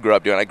thing I did grow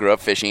up doing. I grew up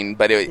fishing,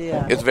 but it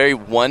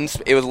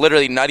was it was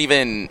literally not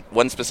even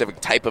one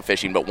specific type of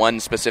fishing, but one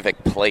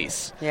specific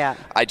place. Yeah.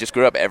 I just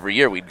grew up every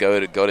year. We'd go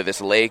to this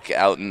lake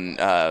out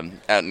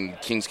in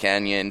Kings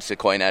Canyon,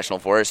 Sequoia National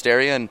Forest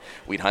area, and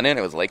we'd hunt it.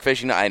 It was lake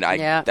fishing.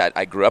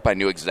 I grew up. I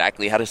knew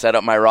exactly how to set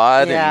up my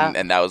rod,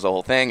 and that was the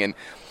whole thing.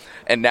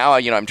 And now,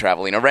 I'm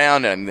traveling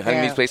around and I'm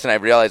hunting these places, and I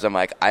realize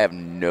I have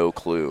no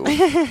clue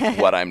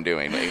what I'm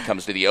doing. When it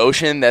comes to the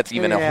ocean, that's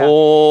even a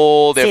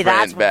whole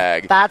different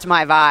bag. That's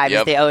my vibe,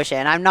 is the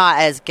ocean. I'm not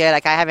as good.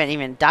 Like, I haven't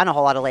even done a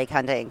whole lot of lake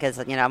hunting because,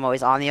 I'm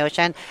always on the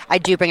ocean. I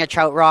do bring a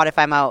trout rod if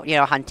I'm out,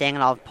 hunting,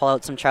 and I'll pull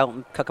out some trout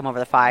and cook them over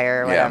the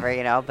fire or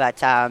whatever,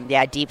 But,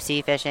 deep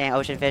sea fishing,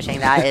 ocean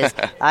fishing, that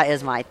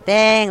is my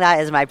thing.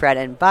 That is my bread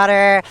and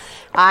butter.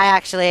 I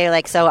actually,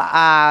 it's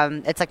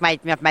like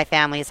my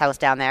family's house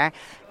down there.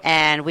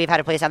 And we've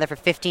had a place down there for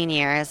 15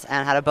 years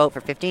and had a boat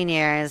for 15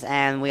 years.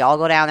 And we all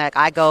go down there. Like,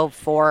 I go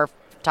 4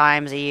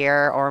 times a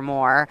year or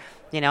more.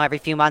 Every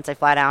few months I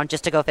fly down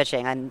just to go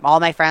fishing. And all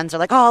my friends are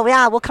like, oh,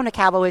 yeah, we'll come to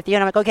Cabo with you.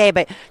 And I'm like, okay,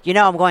 but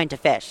I'm going to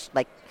fish.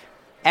 Like,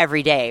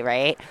 every day,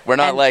 right? We're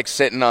not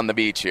sitting on the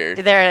beach here.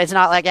 It's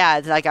not like,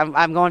 it's like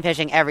I'm going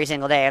fishing every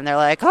single day, and they're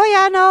like, oh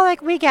yeah, no,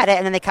 like, we get it.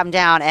 And then they come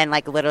down, and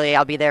like, literally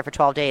I'll be there for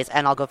 12 days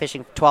and I'll go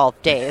fishing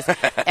 12 days.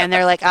 And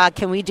they're like,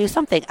 can we do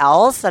something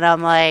else? And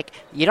I'm like,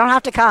 you don't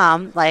have to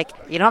come. Like,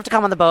 you don't have to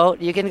come on the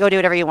boat. You can go do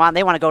whatever you want.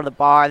 They want to go to the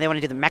bar, they want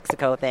to do the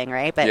Mexico thing,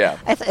 right? But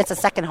it's a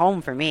second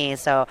home for me.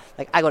 So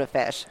like, I go to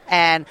fish.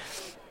 And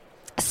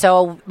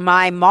so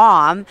my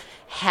mom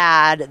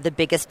had the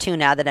biggest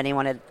tuna that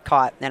anyone had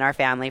caught in our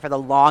family for the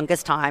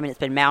longest time, and it's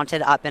been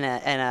mounted up in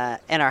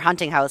our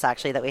hunting house,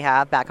 actually, that we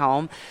have back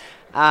home.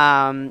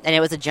 And it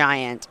was a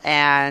giant.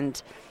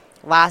 And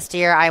last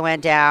year I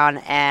went down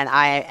and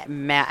I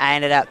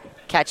ended up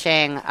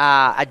catching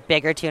a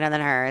bigger tuna than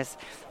hers,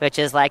 which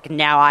is like,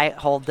 now I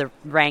hold the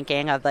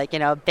ranking of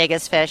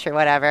biggest fish or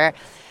whatever.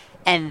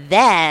 And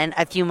then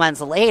a few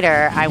months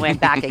later I went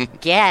back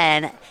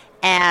again.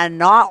 And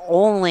not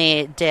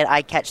only did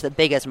I catch the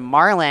biggest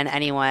marlin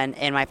anyone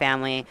in my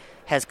family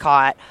has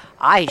caught,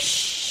 I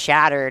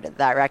shattered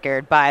that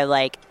record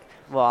by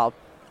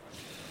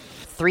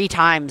 3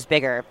 times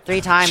bigger.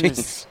 3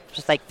 times,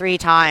 just like 3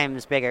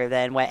 times bigger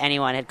than what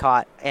anyone had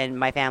caught in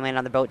my family and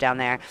on the boat down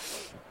there.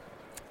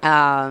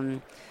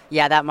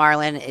 That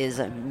marlin is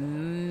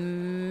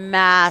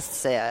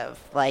massive.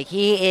 Like,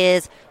 he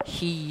is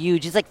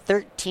huge. He's like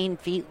 13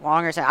 feet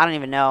long or something. I don't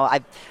even know.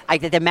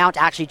 The mount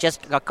actually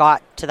just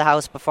got to the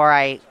house before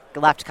I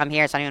left to come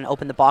here, so I didn't even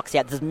open the box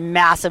yet. This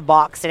massive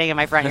box sitting in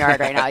my front yard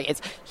right now.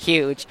 It's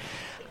huge.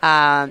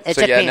 Now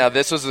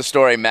this was the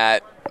story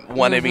Matt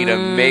wanted me to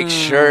make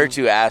sure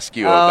to ask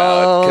you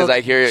about, because I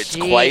hear it's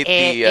quite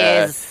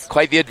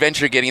the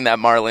adventure getting that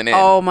marlin in.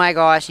 Oh my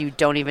gosh, you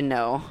don't even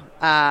know.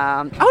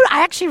 I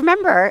actually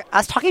remember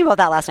us talking about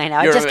that last night.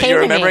 Now you're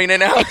remembering it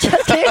now. It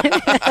just came to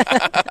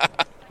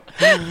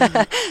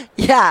me.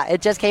 Yeah,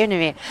 it just came to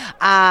me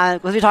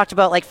because we talked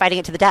about fighting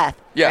it to the death.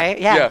 Yeah, right?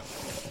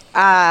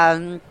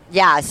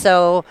 Yeah.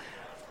 So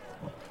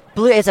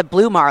it's a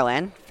blue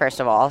marlin, first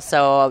of all.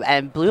 So,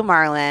 and blue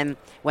marlin,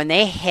 when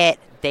they hit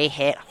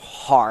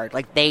hard.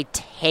 Like, they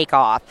take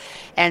off.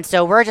 And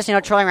so we're just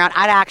trolling around.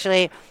 I'd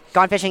actually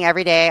gone fishing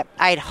every day.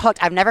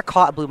 I've never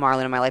caught a blue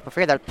marlin in my life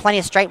before. There are plenty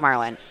of striped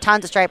marlin,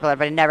 tons of striped marlin,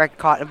 but I never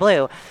caught a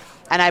blue.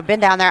 And I've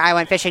been down there. I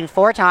went fishing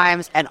 4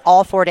 times, and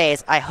all 4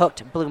 days I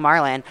hooked blue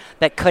marlin,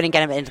 but couldn't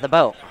get him into the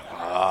boat.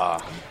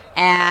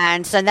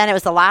 And so then it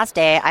was the last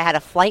day. I had a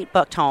flight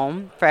booked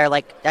home for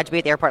I had to be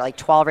at the airport at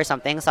 12 or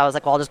something. So I was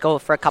like, well, I'll just go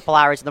for a couple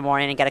hours in the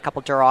morning and get a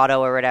couple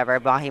Dorado or whatever,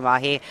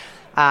 mahi.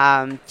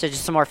 So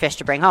just some more fish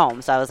to bring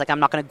home. So I was like, I'm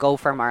not going to go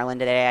for a marlin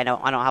today. I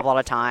don't have a lot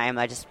of time.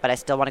 But I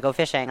still want to go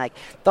fishing. Like,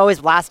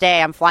 always last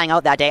day, I'm flying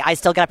out that day. I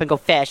still get up and go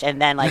fish,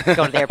 and then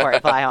go to the airport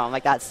and fly home.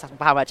 Like, that's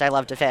how much I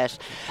love to fish. So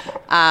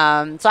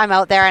I'm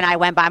out there, and I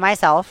went by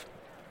myself.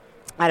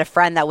 I had a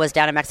friend that was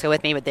down in Mexico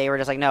with me, but they were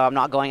just like, no, I'm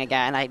not going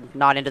again. I'm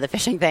not into the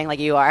fishing thing like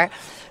you are.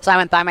 So I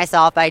went by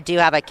myself. I do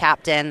have a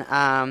captain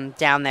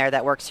down there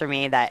that works for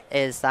me that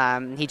is,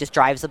 he just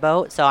drives the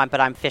boat. But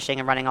I'm fishing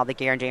and running all the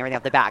gear and doing everything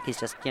up the back. He's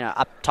just,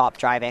 up top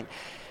driving.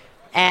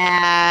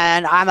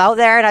 And I'm out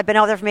there, and I've been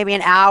out there for maybe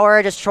an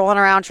hour just trolling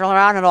around,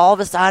 and all of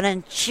a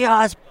sudden,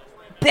 just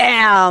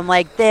bam,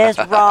 this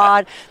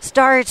rod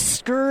starts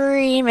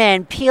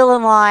screaming,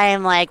 peeling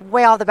line,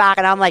 way off the back.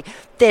 And I'm like,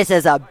 this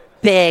is a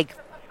big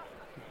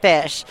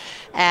fish.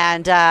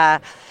 And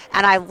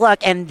I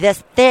look, and this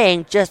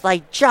thing just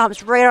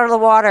jumps right out of the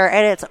water,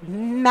 and it's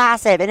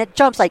massive, and it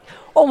jumps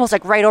almost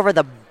right over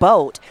the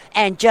boat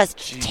and just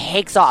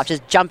takes off,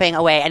 just jumping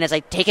away, and it's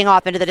taking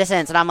off into the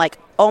distance. And I'm like,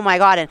 oh my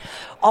God. And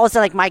all of a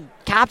sudden, my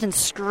captain's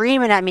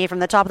screaming at me from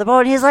the top of the boat,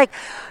 and he's like,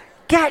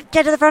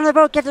 get to the front of the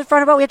boat, get to the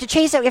front of the boat. We have to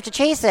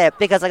chase it,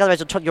 because like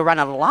otherwise you'll run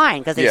out of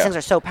line, because these things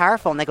are so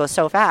powerful and they go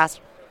so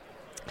fast.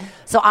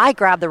 So I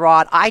grab the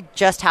rod. I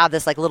just have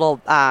this like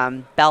little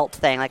belt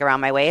thing like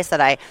around my waist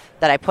that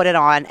I put it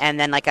on, and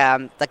then like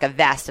a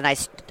vest, and I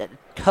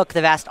hook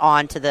the vest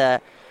onto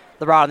the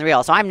rod and the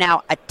reel. So I'm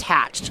now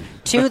attached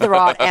to the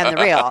rod and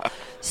the reel.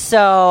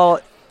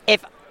 So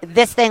if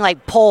this thing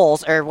like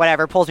pulls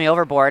me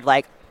overboard,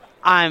 like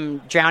I'm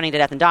drowning to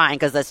death and dying,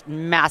 because this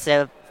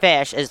massive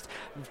fish is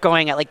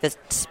going at like this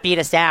speed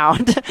of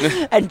sound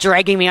and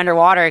dragging me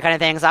underwater kind of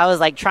thing. So I was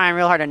like trying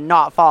real hard to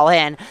not fall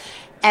in.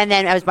 And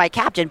then as my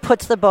captain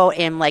puts the boat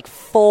in like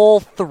full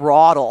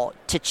throttle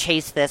to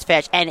chase this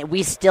fish, and it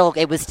was still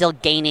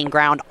gaining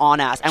ground on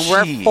us, and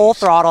we're full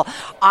throttle.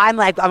 I'm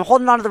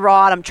holding onto the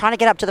rod. I'm trying to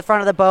get up to the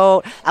front of the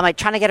boat. I'm like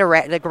trying to get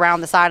around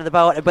the side of the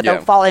boat, but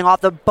they're falling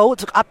off. The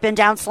boat's up and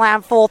down,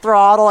 slam full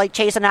throttle, like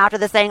chasing after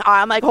this thing.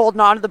 I'm like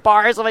holding on to the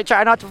bars. I'm like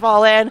trying not to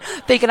fall in,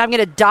 thinking I'm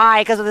gonna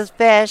die because of this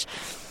fish.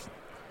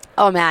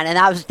 Oh man, and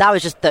that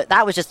was just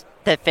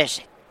the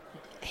fish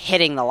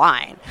hitting the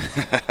line.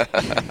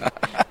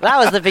 That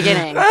was the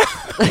beginning.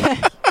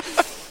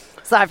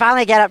 So I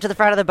finally get up to the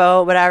front of the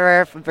boat,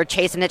 whatever. We're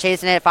chasing it.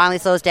 It finally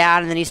slows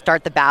down, and then you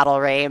start the battle,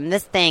 right? And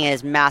this thing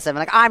is massive.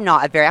 Like I'm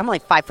only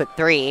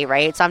 5'3",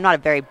 right? So I'm not a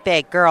very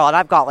big girl, and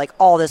I've got like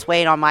all this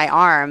weight on my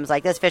arms.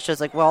 Like this fish was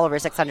like well over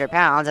 600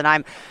 pounds, and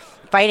I'm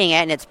fighting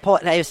it, and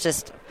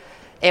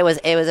it was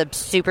a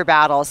super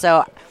battle.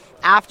 So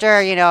after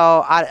I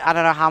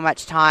don't know how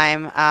much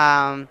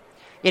time,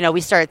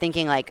 we started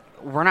thinking like,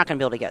 we're not going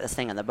to be able to get this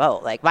thing in the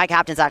boat. Like my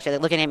captain's actually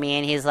looking at me,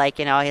 and he's like,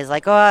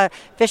 oh,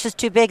 fish is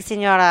too big,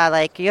 senora.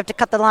 Like you have to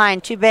cut the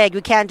line, too big.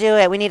 We can't do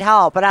it. We need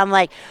help. But I'm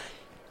like,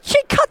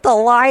 she cut the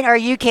line? Are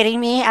you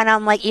kidding me? And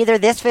I'm like, either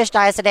this fish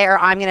dies today or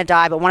I'm going to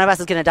die, but one of us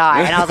is going to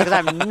die. And I was like,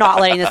 I'm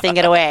not letting this thing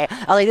get away. I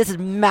was like, this is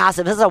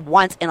massive. This is a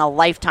once in a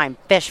lifetime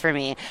fish for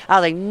me. I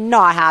was like,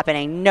 not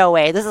happening. No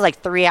way. This is like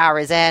 3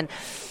 hours in.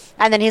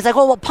 And then he's like,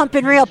 well, pump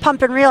and reel.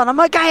 And I'm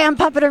like, I am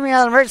pumping and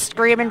reel. And we're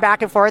screaming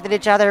back and forth at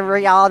each other. We're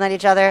yelling at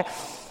each other.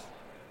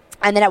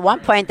 And then at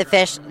one point, the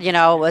fish,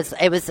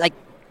 it was like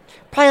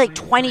probably like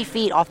 20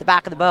 feet off the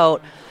back of the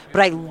boat.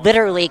 But I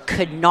literally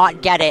could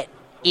not get it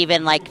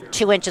even like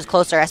 2 inches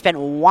closer. I spent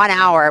 1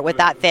 hour with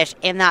that fish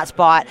in that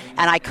spot,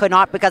 and I could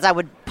not, because I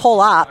would pull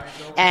up,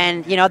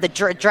 and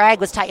the drag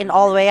was tightened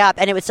all the way up,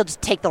 and it would still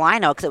just take the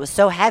line out because it was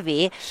so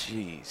heavy.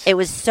 Jeez. It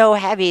was so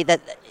heavy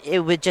that it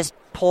would just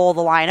pull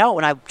the line out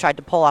when I tried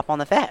to pull up on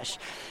the fish.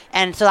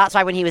 And so that's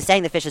why when he was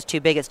saying the fish is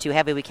too big, it's too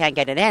heavy, we can't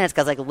get it in, it's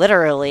because like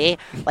literally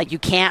like you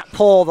can't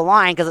pull the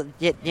line because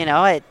it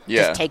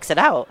just takes it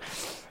out.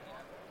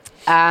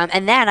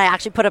 And then I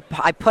actually put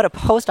a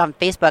post on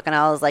Facebook, and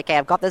I was like, hey,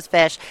 I've got this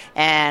fish,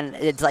 and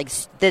it's like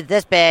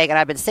this big, and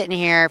I've been sitting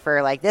here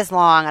for like this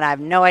long, and I have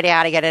no idea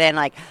how to get it in.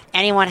 Like,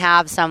 anyone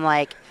have some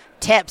like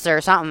tips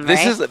or something?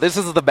 This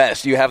is the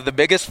best. You have the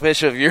biggest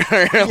fish of your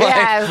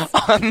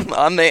life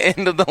on the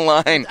end of the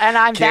line, and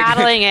I'm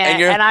battling it,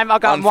 and I've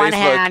got on one Facebook.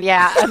 Hand.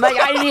 Yeah, I'm like,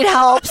 I need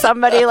help.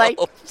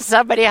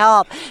 Somebody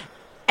help.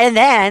 And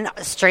then,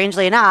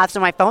 strangely enough, so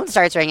my phone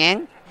starts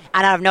ringing.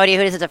 And I have no idea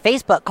who it is. It's a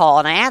Facebook call,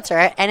 and I answer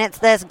it, and it's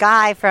this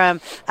guy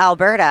from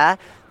Alberta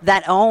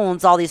that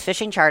owns all these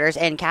fishing charters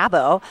in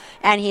Cabo,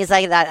 and he's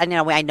like that. And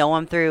I know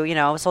him through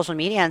social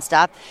media and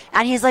stuff.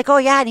 And he's like, oh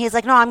yeah, and he's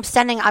like, no, I'm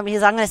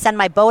going to send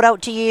my boat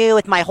out to you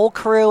with my whole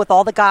crew, with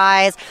all the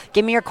guys.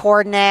 Give me your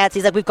coordinates.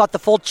 He's like, we've got the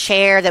full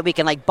chair that we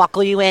can like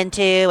buckle you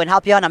into and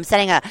help you out. And I'm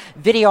sending a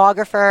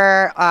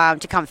videographer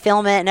to come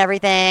film it and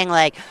everything.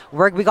 Like,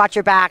 we got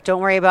your back.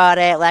 Don't worry about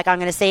it. Like, I'm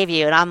going to save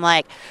you. And I'm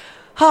like,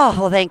 oh,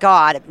 well, thank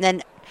God.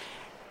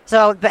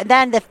 But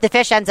then the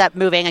fish ends up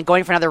moving and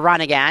going for another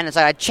run again. And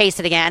so I chase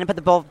it again and put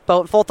the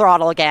boat full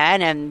throttle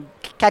again and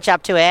catch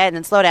up to it and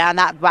then slow down.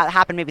 That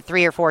happened maybe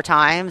 3 or 4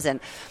 times. And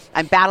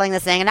I'm battling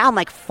this thing. And now I'm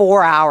like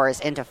 4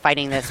 hours into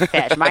fighting this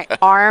fish. My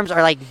arms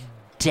are like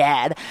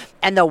dead,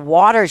 and the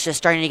water's just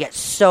starting to get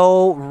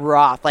so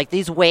rough. Like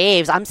these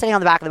waves, I'm sitting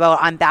on the back of the boat,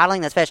 I'm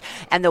battling this fish,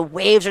 and the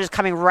waves are just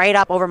coming right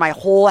up over my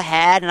whole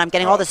head, and I'm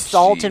getting all the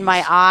salt in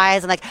my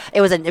eyes. And like it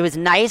was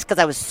nice because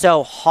I was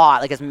so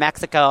hot. Like it's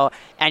Mexico,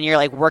 and you're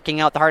like working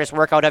out the hardest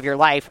workout of your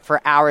life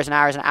for hours and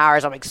hours and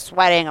hours. I'm like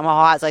sweating, I'm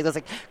hot. It's like this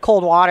like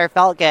cold water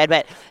felt good,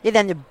 but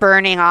then the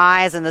burning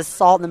eyes and the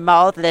salt in the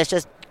mouth, and it's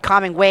just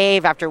coming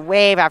wave after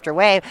wave after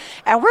wave.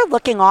 And we're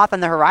looking off on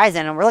the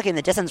horizon, and we're looking in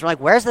the distance. We're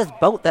like, where's this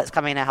boat that's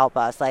coming to help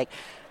us? Like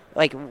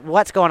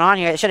what's going on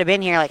here? It should have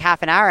been here like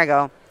half an hour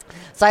ago.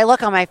 So I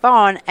look on my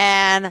phone,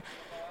 and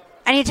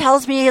he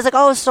tells me, he's like,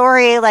 oh,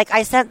 sorry, like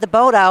I sent the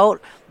boat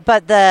out,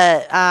 but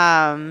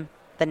the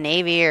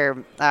Navy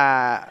or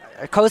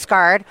Coast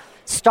Guard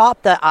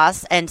stopped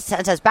us and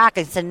sent us back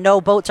and said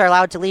no boats are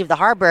allowed to leave the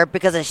harbor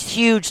because there's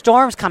huge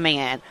storms coming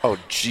in. Oh,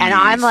 jeez. And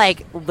I'm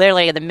like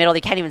literally in the middle.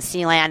 They can't even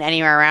see land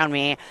anywhere around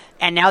me.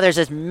 And now there's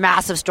this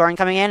massive storm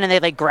coming in, and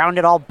they've like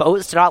grounded all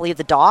boats to not leave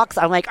the docks.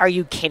 I'm like, are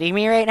you kidding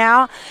me right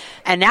now?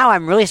 And now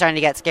I'm really starting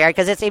to get scared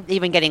because it's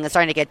even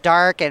starting to get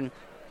dark, and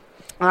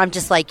I'm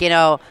just like,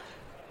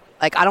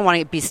 like, I don't want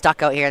to be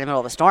stuck out here in the middle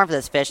of a storm for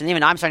this fish. And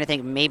even I'm starting to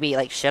think maybe,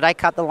 like, should I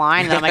cut the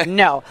line? And I'm like,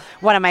 no.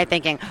 What am I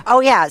thinking? Oh,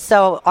 yeah.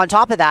 So on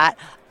top of that,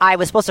 I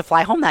was supposed to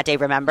fly home that day,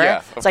 remember?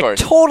 Yeah, of so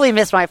course. I totally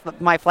missed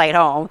my flight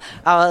home.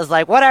 I was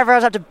like, whatever. I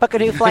was have to book a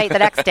new flight the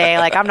next day.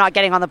 Like, I'm not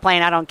getting on the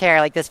plane. I don't care.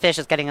 Like, this fish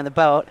is getting in the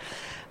boat.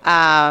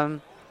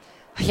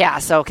 Yeah,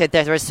 so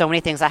there were so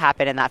many things that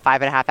happened in that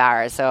 5.5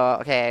 hours. So,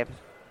 okay,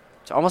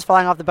 so almost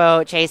falling off the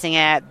boat, chasing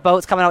it.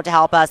 Boat's coming out to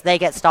help us. They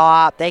get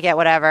stopped. They get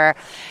whatever.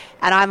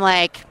 And I'm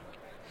like,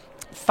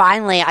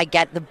 finally, I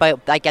get the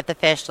boat. I get the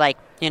fish, like,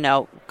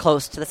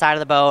 close to the side of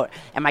the boat.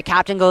 And my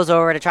captain goes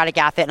over to try to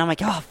gaff it. And I'm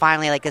like, oh,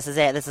 finally, like, this is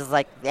it. This is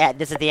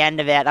the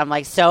end of it. I'm,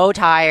 like, so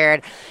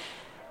tired.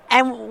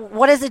 And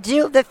what does it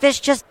do? The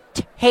fish just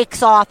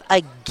takes off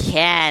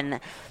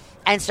again.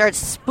 And starts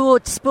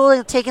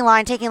spooling, taking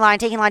line,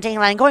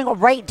 going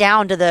right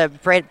down to the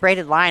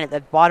braided line at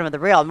the bottom of the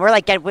reel. And we're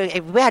like,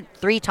 we had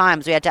 3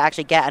 times we had to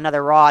actually get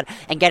another rod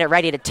and get it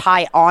ready to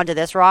tie onto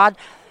this rod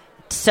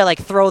to, like,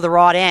 throw the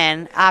rod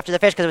in after the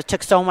fish because it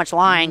took so much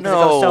line because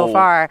it goes so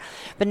far.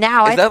 But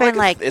now I've been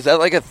like... Is that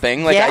like a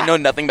thing? Like, yeah. I know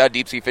nothing about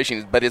deep sea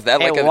fishing, but is that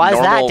like a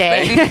normal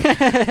thing?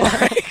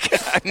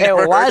 It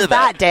was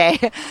that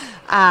day.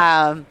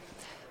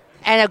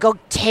 And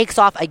it takes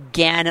off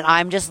again, and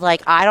I'm just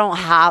like, I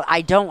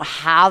don't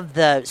have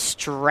the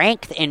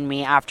strength in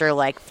me after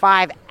like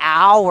 5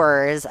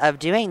 hours of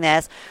doing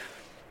this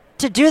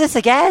to do this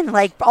again.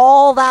 Like,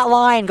 all that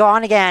line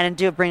gone again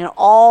and bring it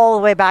all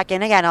the way back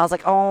in again. I was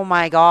like, oh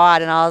my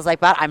God. And I was like,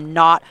 but I'm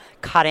not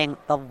cutting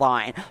the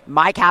line.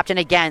 My captain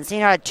again,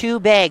 seeing her too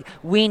big.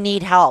 We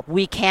need help.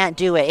 We can't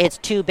do it. It's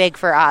too big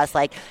for us.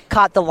 Like,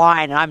 cut the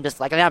line. And I'm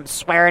just like, I'm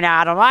swearing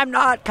at him. I'm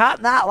not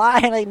cutting that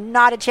line. Like,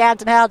 not a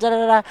chance in hell. Da,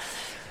 da, da.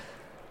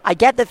 I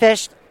get the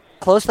fish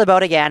close to the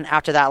boat again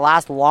after that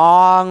last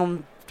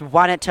long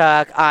one it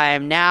took.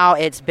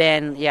 It's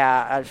been,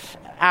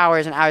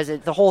 hours and hours.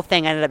 The whole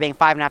thing ended up being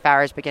 5.5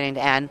 hours beginning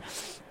to end.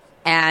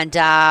 And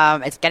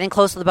it's getting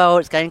close to the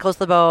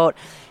boat.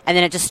 And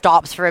then it just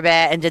stops for a bit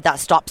and did that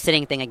stop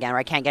sitting thing again where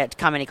I can't get it to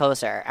come any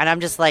closer. And I'm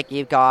just like,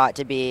 you've got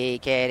to be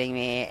kidding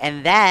me.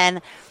 And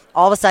then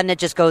all of a sudden it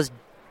just goes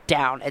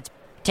down. It's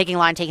taking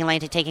line.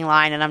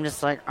 And I'm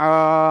just like,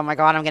 oh my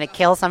God, I'm going to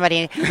kill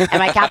somebody. And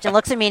my captain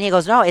looks at me and he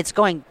goes, no, it's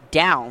going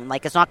down.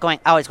 Like, it's not going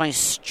out. It's going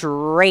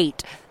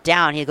straight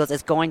down. He goes,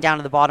 it's going down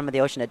to the bottom of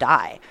the ocean to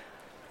die.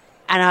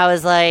 And I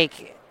was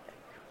like,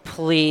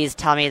 please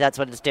tell me that's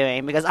what it's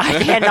doing because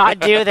I cannot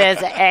do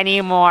this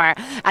anymore.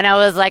 And I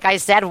was like, I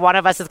said one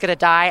of us is going to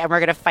die and we're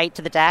going to fight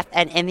to the death.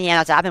 And in the end,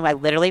 that's happened. I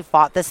literally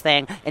fought this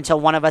thing until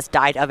one of us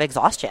died of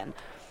exhaustion.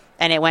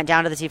 And it went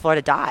down to the seafloor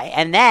to die.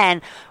 And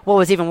then what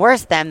was even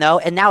worse then, though,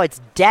 and now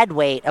it's dead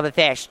weight of a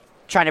fish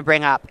trying to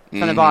bring up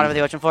from the bottom of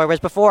the ocean floor.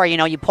 Whereas before,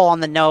 you pull on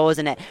the nose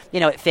and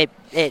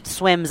it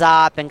swims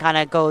up and kind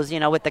of goes,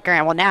 with the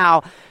current. Well,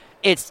 now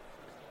it's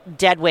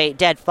dead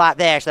flat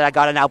fish that I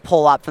got to now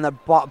pull up from the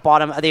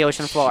bottom of the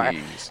ocean floor.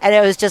 Jeez. And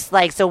it was just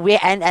like, so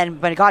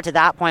and when it got to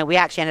that point, we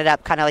actually ended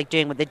up kind of like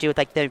doing what they do with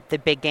like the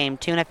big game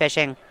tuna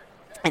fishing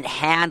and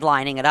hand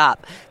lining it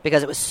up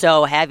because it was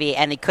so heavy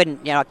and it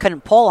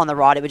couldn't pull on the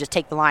rod. It would just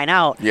take the line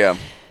out. Yeah.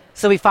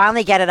 So we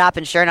finally get it up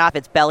and sure enough,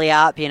 it's belly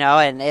up,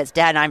 and it's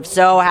dead and I'm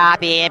so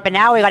happy. But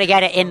now we got to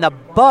get it in the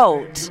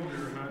boat.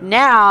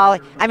 Now,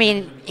 I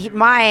mean,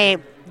 my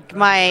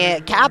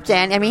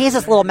captain, he's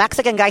this little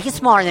Mexican guy. He's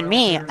smaller than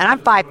me, and I'm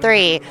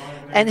 5'3",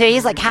 and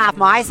he's like half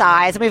my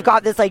size. And we've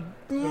got this like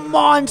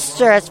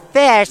monstrous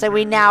fish that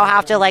we now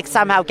have to like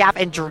somehow gaff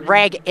and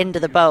drag into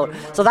the boat.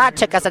 So that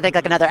took us, I think,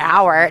 like another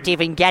hour to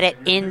even get it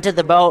into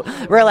the boat.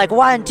 We're like,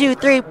 1, 2,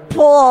 3,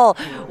 pull.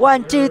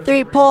 1, 2,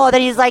 3, pull.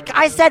 Then he's like,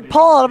 I said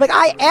pull. And I'm like,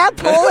 I am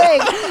pulling.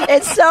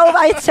 It's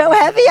so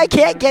heavy, I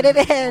can't get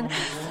it in.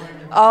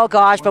 Oh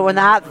gosh! But when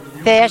that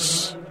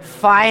fish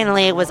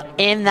finally was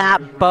in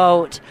that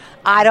boat,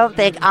 I don't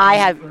think I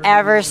have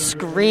ever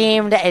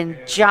screamed and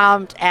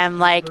jumped and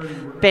like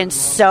been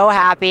so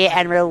happy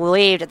and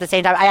relieved at the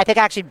same time. I think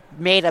I actually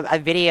made a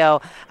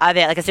video of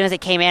it. Like as soon as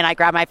it came in, I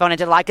grabbed my phone and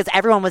did a live because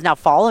everyone was now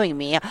following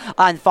me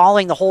and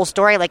following the whole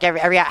story. Like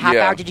every half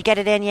hour, did you get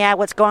it in? Yeah.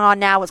 What's going on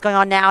now?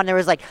 And there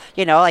was like,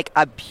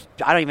 I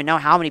don't even know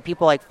how many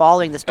people like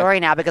following the story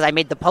now because I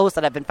made the post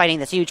that I've been fighting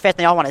this huge fish and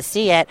they all want to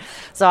see it.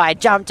 So I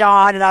jumped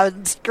on and I was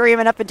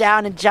screaming up and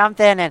down and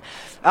jumping and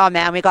oh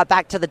man, we got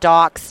back to the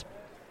docks.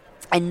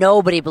 And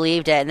nobody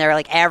believed it. And they were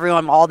like,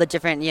 everyone, all the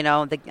different,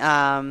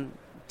 the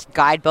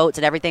guide boats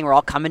and everything were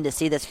all coming to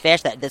see this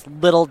fish that this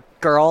little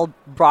girl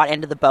brought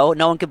into the boat.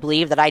 No one could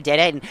believe that I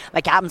did it. And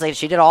my captain's like,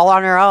 she did it all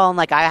on her own.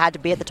 Like, I had to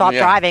be at the top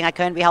driving. I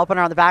couldn't be helping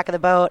her on the back of the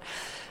boat.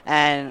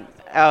 And,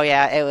 oh,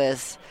 yeah, it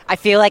was... I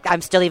feel like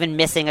I'm still even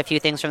missing a few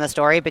things from the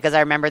story because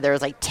I remember there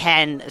was like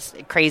 10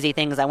 crazy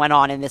things that went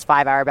on in this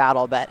 5-hour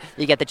battle, but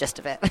you get the gist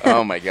of it.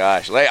 Oh my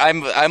gosh. Like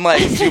I'm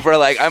like super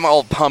like I'm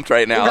all pumped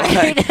right now.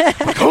 Right?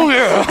 Like, oh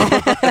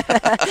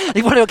yeah.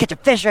 You want to go catch a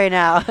fish right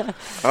now.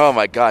 Oh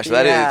my gosh,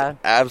 that is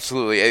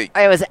absolutely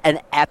it was an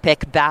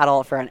epic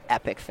battle for an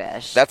epic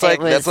fish. That's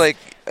like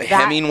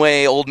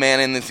Hemingway Old Man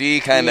in the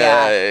Sea kind of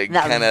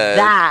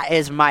That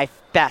is my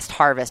best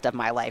harvest of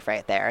my life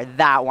right there.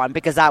 That one,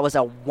 because that was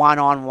a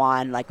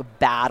one-on-one like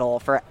battle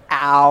for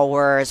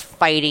hours,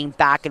 fighting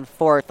back and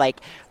forth. Like,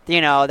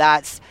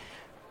 that's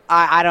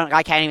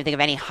I can't even think of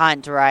any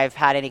hunt where I've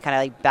had any kind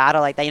of like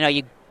battle like that.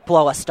 You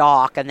blow a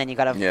stalk and then you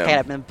got to pick it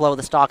up and blow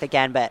the stalk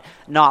again, but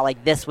not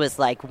like this was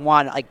like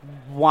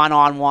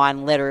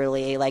one-on-one,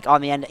 literally like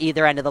on the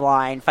either end of the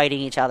line, fighting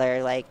each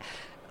other. Like,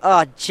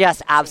 oh,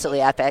 just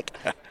absolutely epic.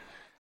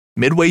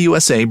 Midway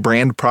USA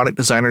brand product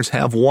designers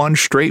have one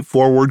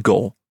straightforward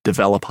goal: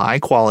 develop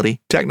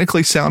high-quality,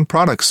 technically sound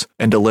products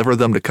and deliver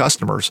them to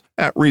customers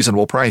at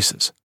reasonable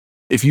prices.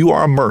 If you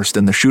are immersed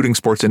in the shooting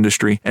sports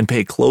industry and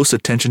pay close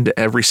attention to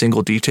every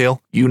single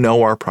detail, you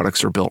know our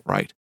products are built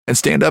right and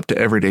stand up to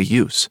everyday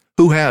use.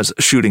 Who has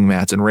shooting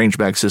mats and range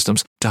bag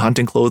systems to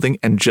hunting clothing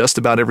and just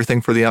about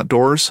everything for the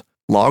outdoors?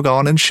 Log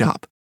on and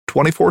shop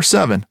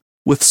 24/7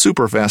 with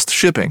super fast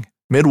shipping.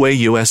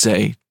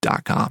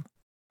 MidwayUSA.com.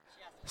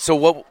 So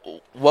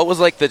what was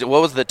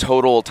the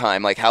total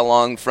time? Like, how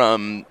long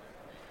from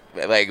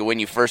like when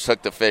you first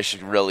hooked the fish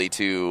really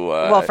to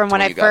from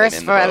when I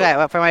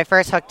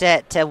first hooked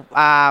it to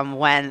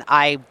when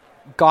I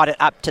got it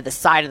up to the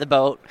side of the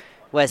boat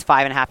was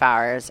 5.5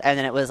 hours, and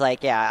then it was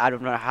like, I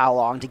don't know how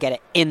long to get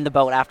it in the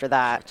boat after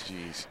that.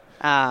 Jeez.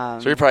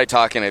 So you're probably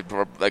talking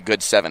a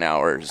good 7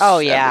 hours. Oh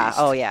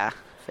yeah,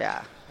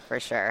 for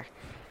sure.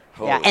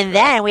 Holy and crap.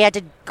 then we had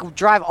to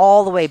drive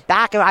all the way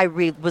back, and I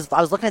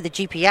was looking at the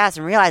GPS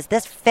and realized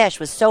this fish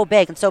was so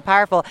big and so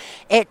powerful.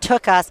 It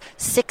took us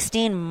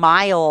 16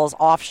 miles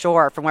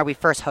offshore from where we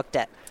first hooked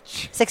it.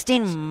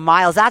 16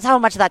 miles. That's how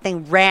much that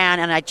thing ran,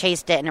 and I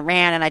chased it, and it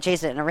ran, and I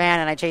chased it, and it ran,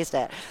 and I chased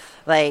it.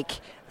 Like,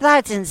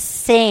 that's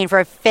insane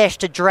for a fish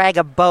to drag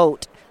a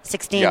boat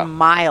 16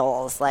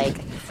 miles. Like,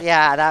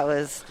 that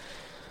was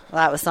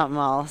something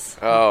else.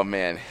 Oh,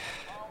 man.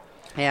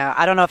 Yeah,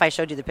 I don't know if I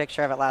showed you the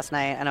picture of it last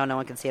night. I know no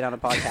one can see it on a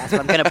podcast, but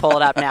I'm going to pull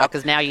it up now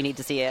because now you need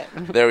to see it.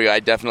 There we go.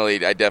 I definitely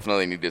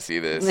need to see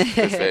this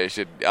fish.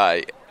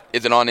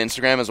 Is it on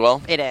Instagram as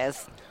well? It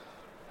is.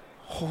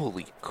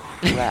 Holy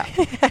crap.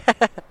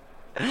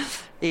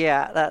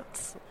 Yeah,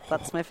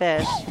 that's my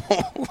fish.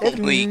 It's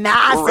Holy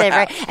massive, crap.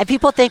 right? And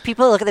people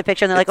look at the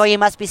picture and they're like, oh, you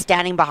must be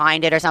standing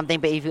behind it or something.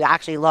 But if you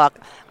actually look,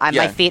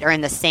 my feet are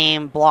in the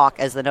same block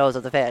as the nose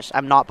of the fish.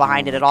 I'm not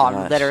behind it at all.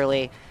 I'm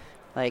literally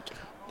like...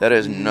 That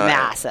is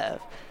nuts.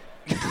 Massive.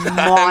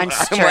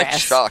 Monstrous. I'm like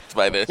shocked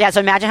by this. Yeah, so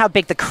imagine how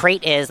big the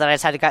crate is that I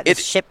just had to get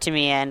this shipped to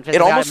me in.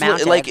 It almost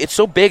it's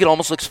so big it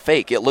almost looks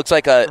fake. It looks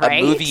like a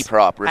movie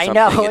prop or something.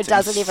 I know, it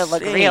doesn't even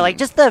look real. Like,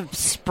 just the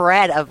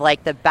spread of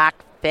like the back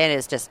fin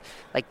is just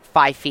like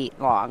 5 feet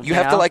long. You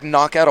have to like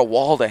knock out a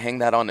wall to hang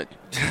that on it.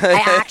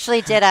 I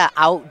actually did an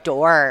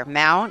outdoor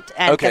mount,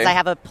 and because I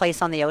have a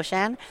place on the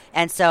ocean,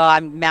 and so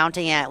I'm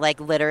mounting it like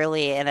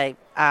literally in a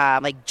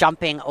like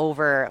jumping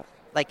over.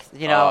 Like,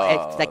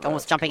 it's like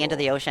almost jumping into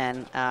the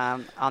ocean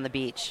on the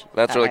beach.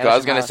 That's really cool. I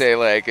was going to say,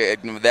 like,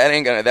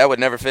 that would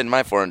never fit in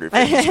my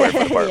 450 square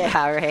foot apartment.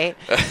 Yeah, right?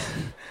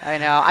 I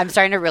know. I'm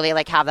starting to really,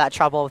 like, have that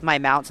trouble with my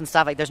mounts and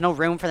stuff. Like, there's no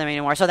room for them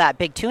anymore. So that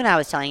big tuna I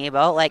was telling you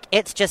about, like,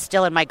 it's just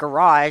still in my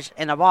garage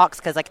in a box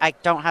because, like, I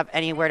don't have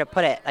anywhere to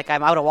put it. Like,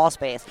 I'm out of wall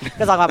space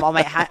because I have all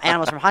my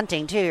animals from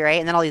hunting, too, right?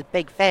 And then all these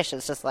big fish.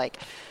 It's just like...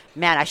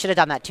 Man, I should have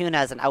done that tuna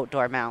as an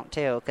outdoor mount,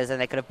 too, because then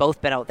they could have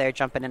both been out there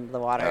jumping into the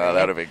water. Oh,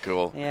 that would have been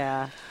cool.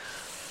 Yeah.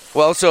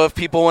 Well, so if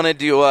people want to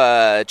do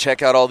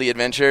check out all the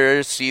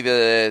adventures, see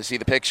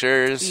the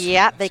pictures.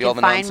 Yeah, they can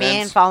find nonsense.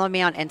 me and follow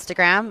me on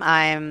Instagram.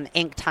 I'm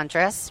Inked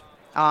Huntress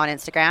on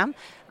Instagram.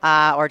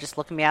 Or just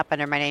look me up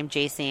under my name,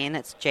 Jacine.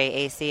 It's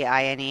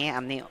Jacine.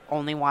 I'm the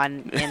only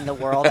one in the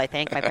world, I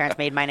think. My parents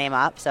made my name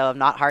up, so I'm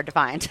not hard to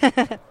find.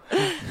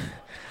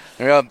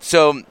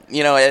 So,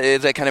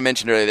 as I kind of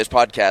mentioned earlier, this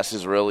podcast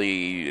is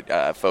really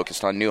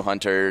focused on new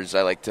hunters.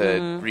 I like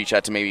to reach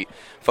out to maybe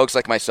folks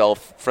like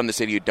myself from the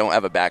city who don't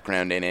have a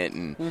background in it.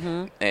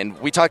 And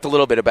we talked a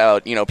little bit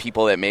about,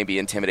 people that may be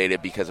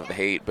intimidated because of the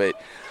hate.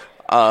 But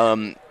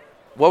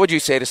what would you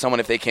say to someone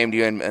if they came to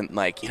you and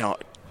like, oh,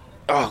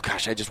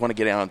 gosh, I just want to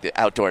get out the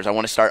outdoors. I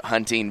want to start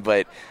hunting,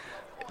 but...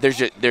 There's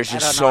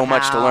just so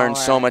much to learn,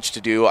 so much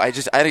to do.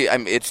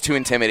 It's too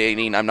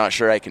intimidating. I'm not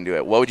sure I can do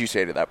it. What would you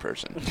say to that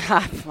person?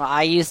 Well,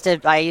 I used to,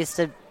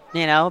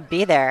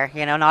 be there.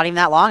 Not even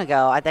that long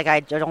ago. I think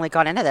I only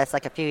got into this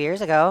like a few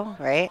years ago,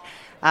 right?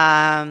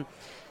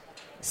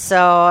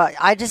 So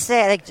I just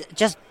say, like,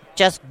 just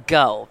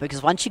go,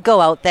 because once you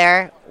go out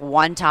there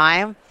one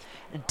time,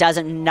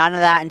 none of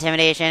that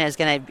intimidation is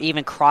going to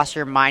even cross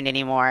your mind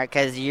anymore,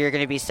 because you're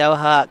going to be so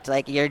hooked.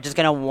 Like, you're just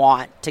going to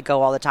want to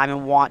go all the time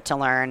and want to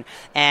learn.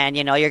 And,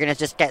 you're going to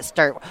just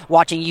start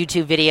watching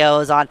YouTube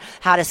videos on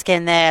how to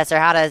skin this or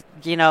how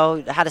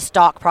to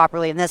stalk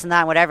properly and this and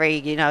that and whatever.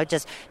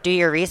 Just do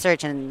your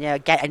research and,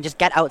 just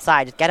get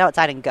outside. Just get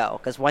outside and go,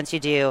 because once you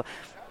do,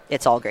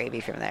 it's all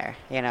gravy from there.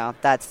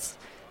 That's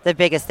the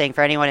biggest thing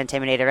for anyone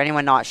intimidated or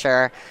anyone not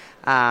sure.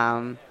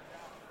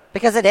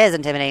 Because it is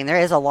intimidating.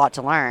 There is a lot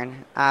to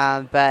learn.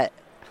 But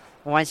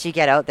once you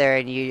get out there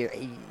and you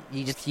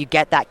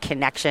get that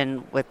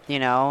connection with,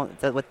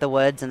 with the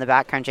woods and the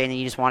backcountry, and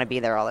you just want to be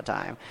there all the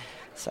time.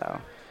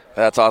 So.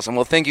 That's awesome.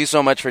 Well, thank you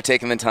so much for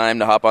taking the time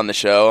to hop on the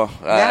show.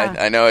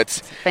 I know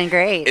it's been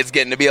great. It's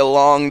getting to be a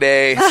long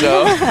day,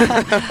 so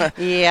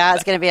yeah,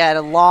 it's going to be a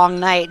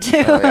long night too.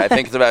 I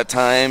think it's about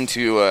time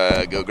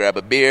to go grab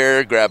a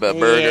beer, grab a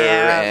burger,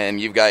 and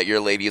you've got your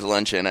ladies'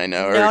 luncheon. I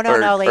know.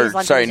 No, ladies'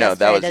 luncheon. Sorry, no,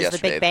 that was There's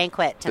yesterday. the big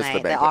banquet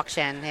tonight, the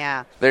auction.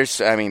 Yeah. It's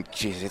near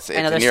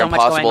so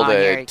impossible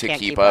to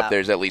keep up.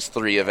 There's at least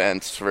 3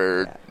 events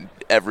for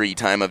every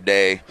time of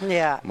day.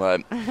 Yeah.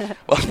 But,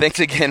 well, thanks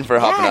again for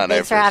hopping on.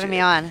 Thanks for having me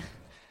on.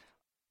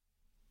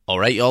 All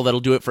right, y'all, that'll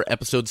do it for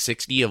episode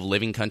 60 of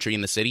Living Country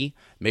in the City.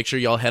 Make sure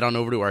y'all head on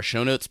over to our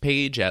show notes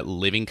page at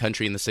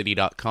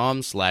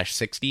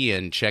livingcountryinthecity.com/60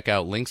 and check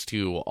out links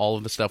to all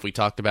of the stuff we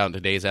talked about in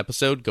today's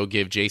episode. Go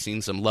give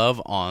Jacine some love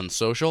on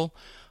social.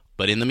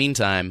 But in the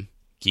meantime,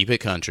 keep it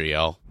country,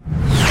 y'all.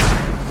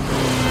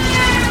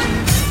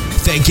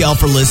 Thank y'all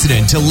for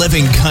listening to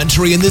Living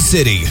Country in the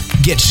City.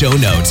 Get show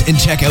notes and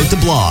check out the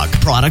blog,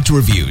 product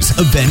reviews,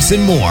 events,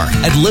 and more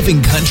at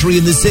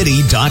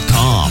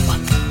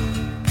livingcountryinthecity.com.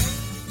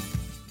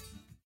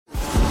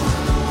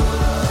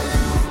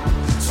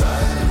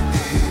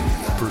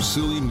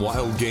 Pursuing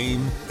wild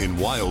game in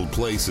wild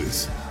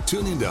places.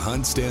 Tune in to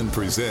Hunt Stand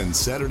Presents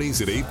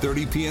Saturdays at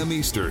 8:30 p.m.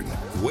 Eastern.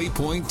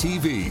 Waypoint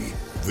TV,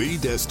 the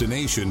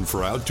destination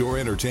for outdoor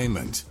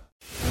entertainment.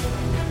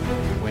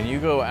 When you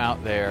go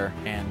out there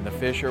and the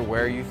fish are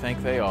where you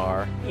think they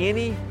are,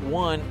 any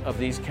one of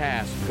these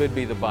casts could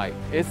be the bite.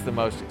 It's the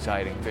most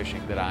exciting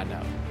fishing that I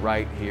know,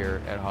 right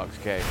here at Hawks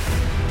Cave.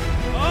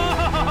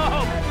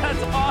 Oh,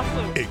 that's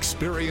awesome!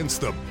 Experience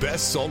the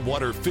best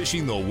saltwater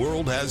fishing the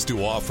world has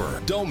to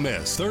offer. Don't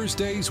miss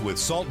Thursdays with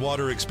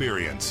Saltwater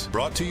Experience,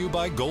 brought to you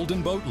by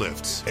Golden Boat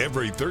Lifts,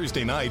 every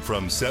Thursday night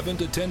from 7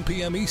 to 10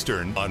 p.m.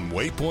 Eastern on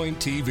Waypoint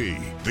TV,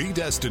 the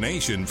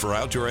destination for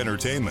outdoor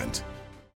entertainment.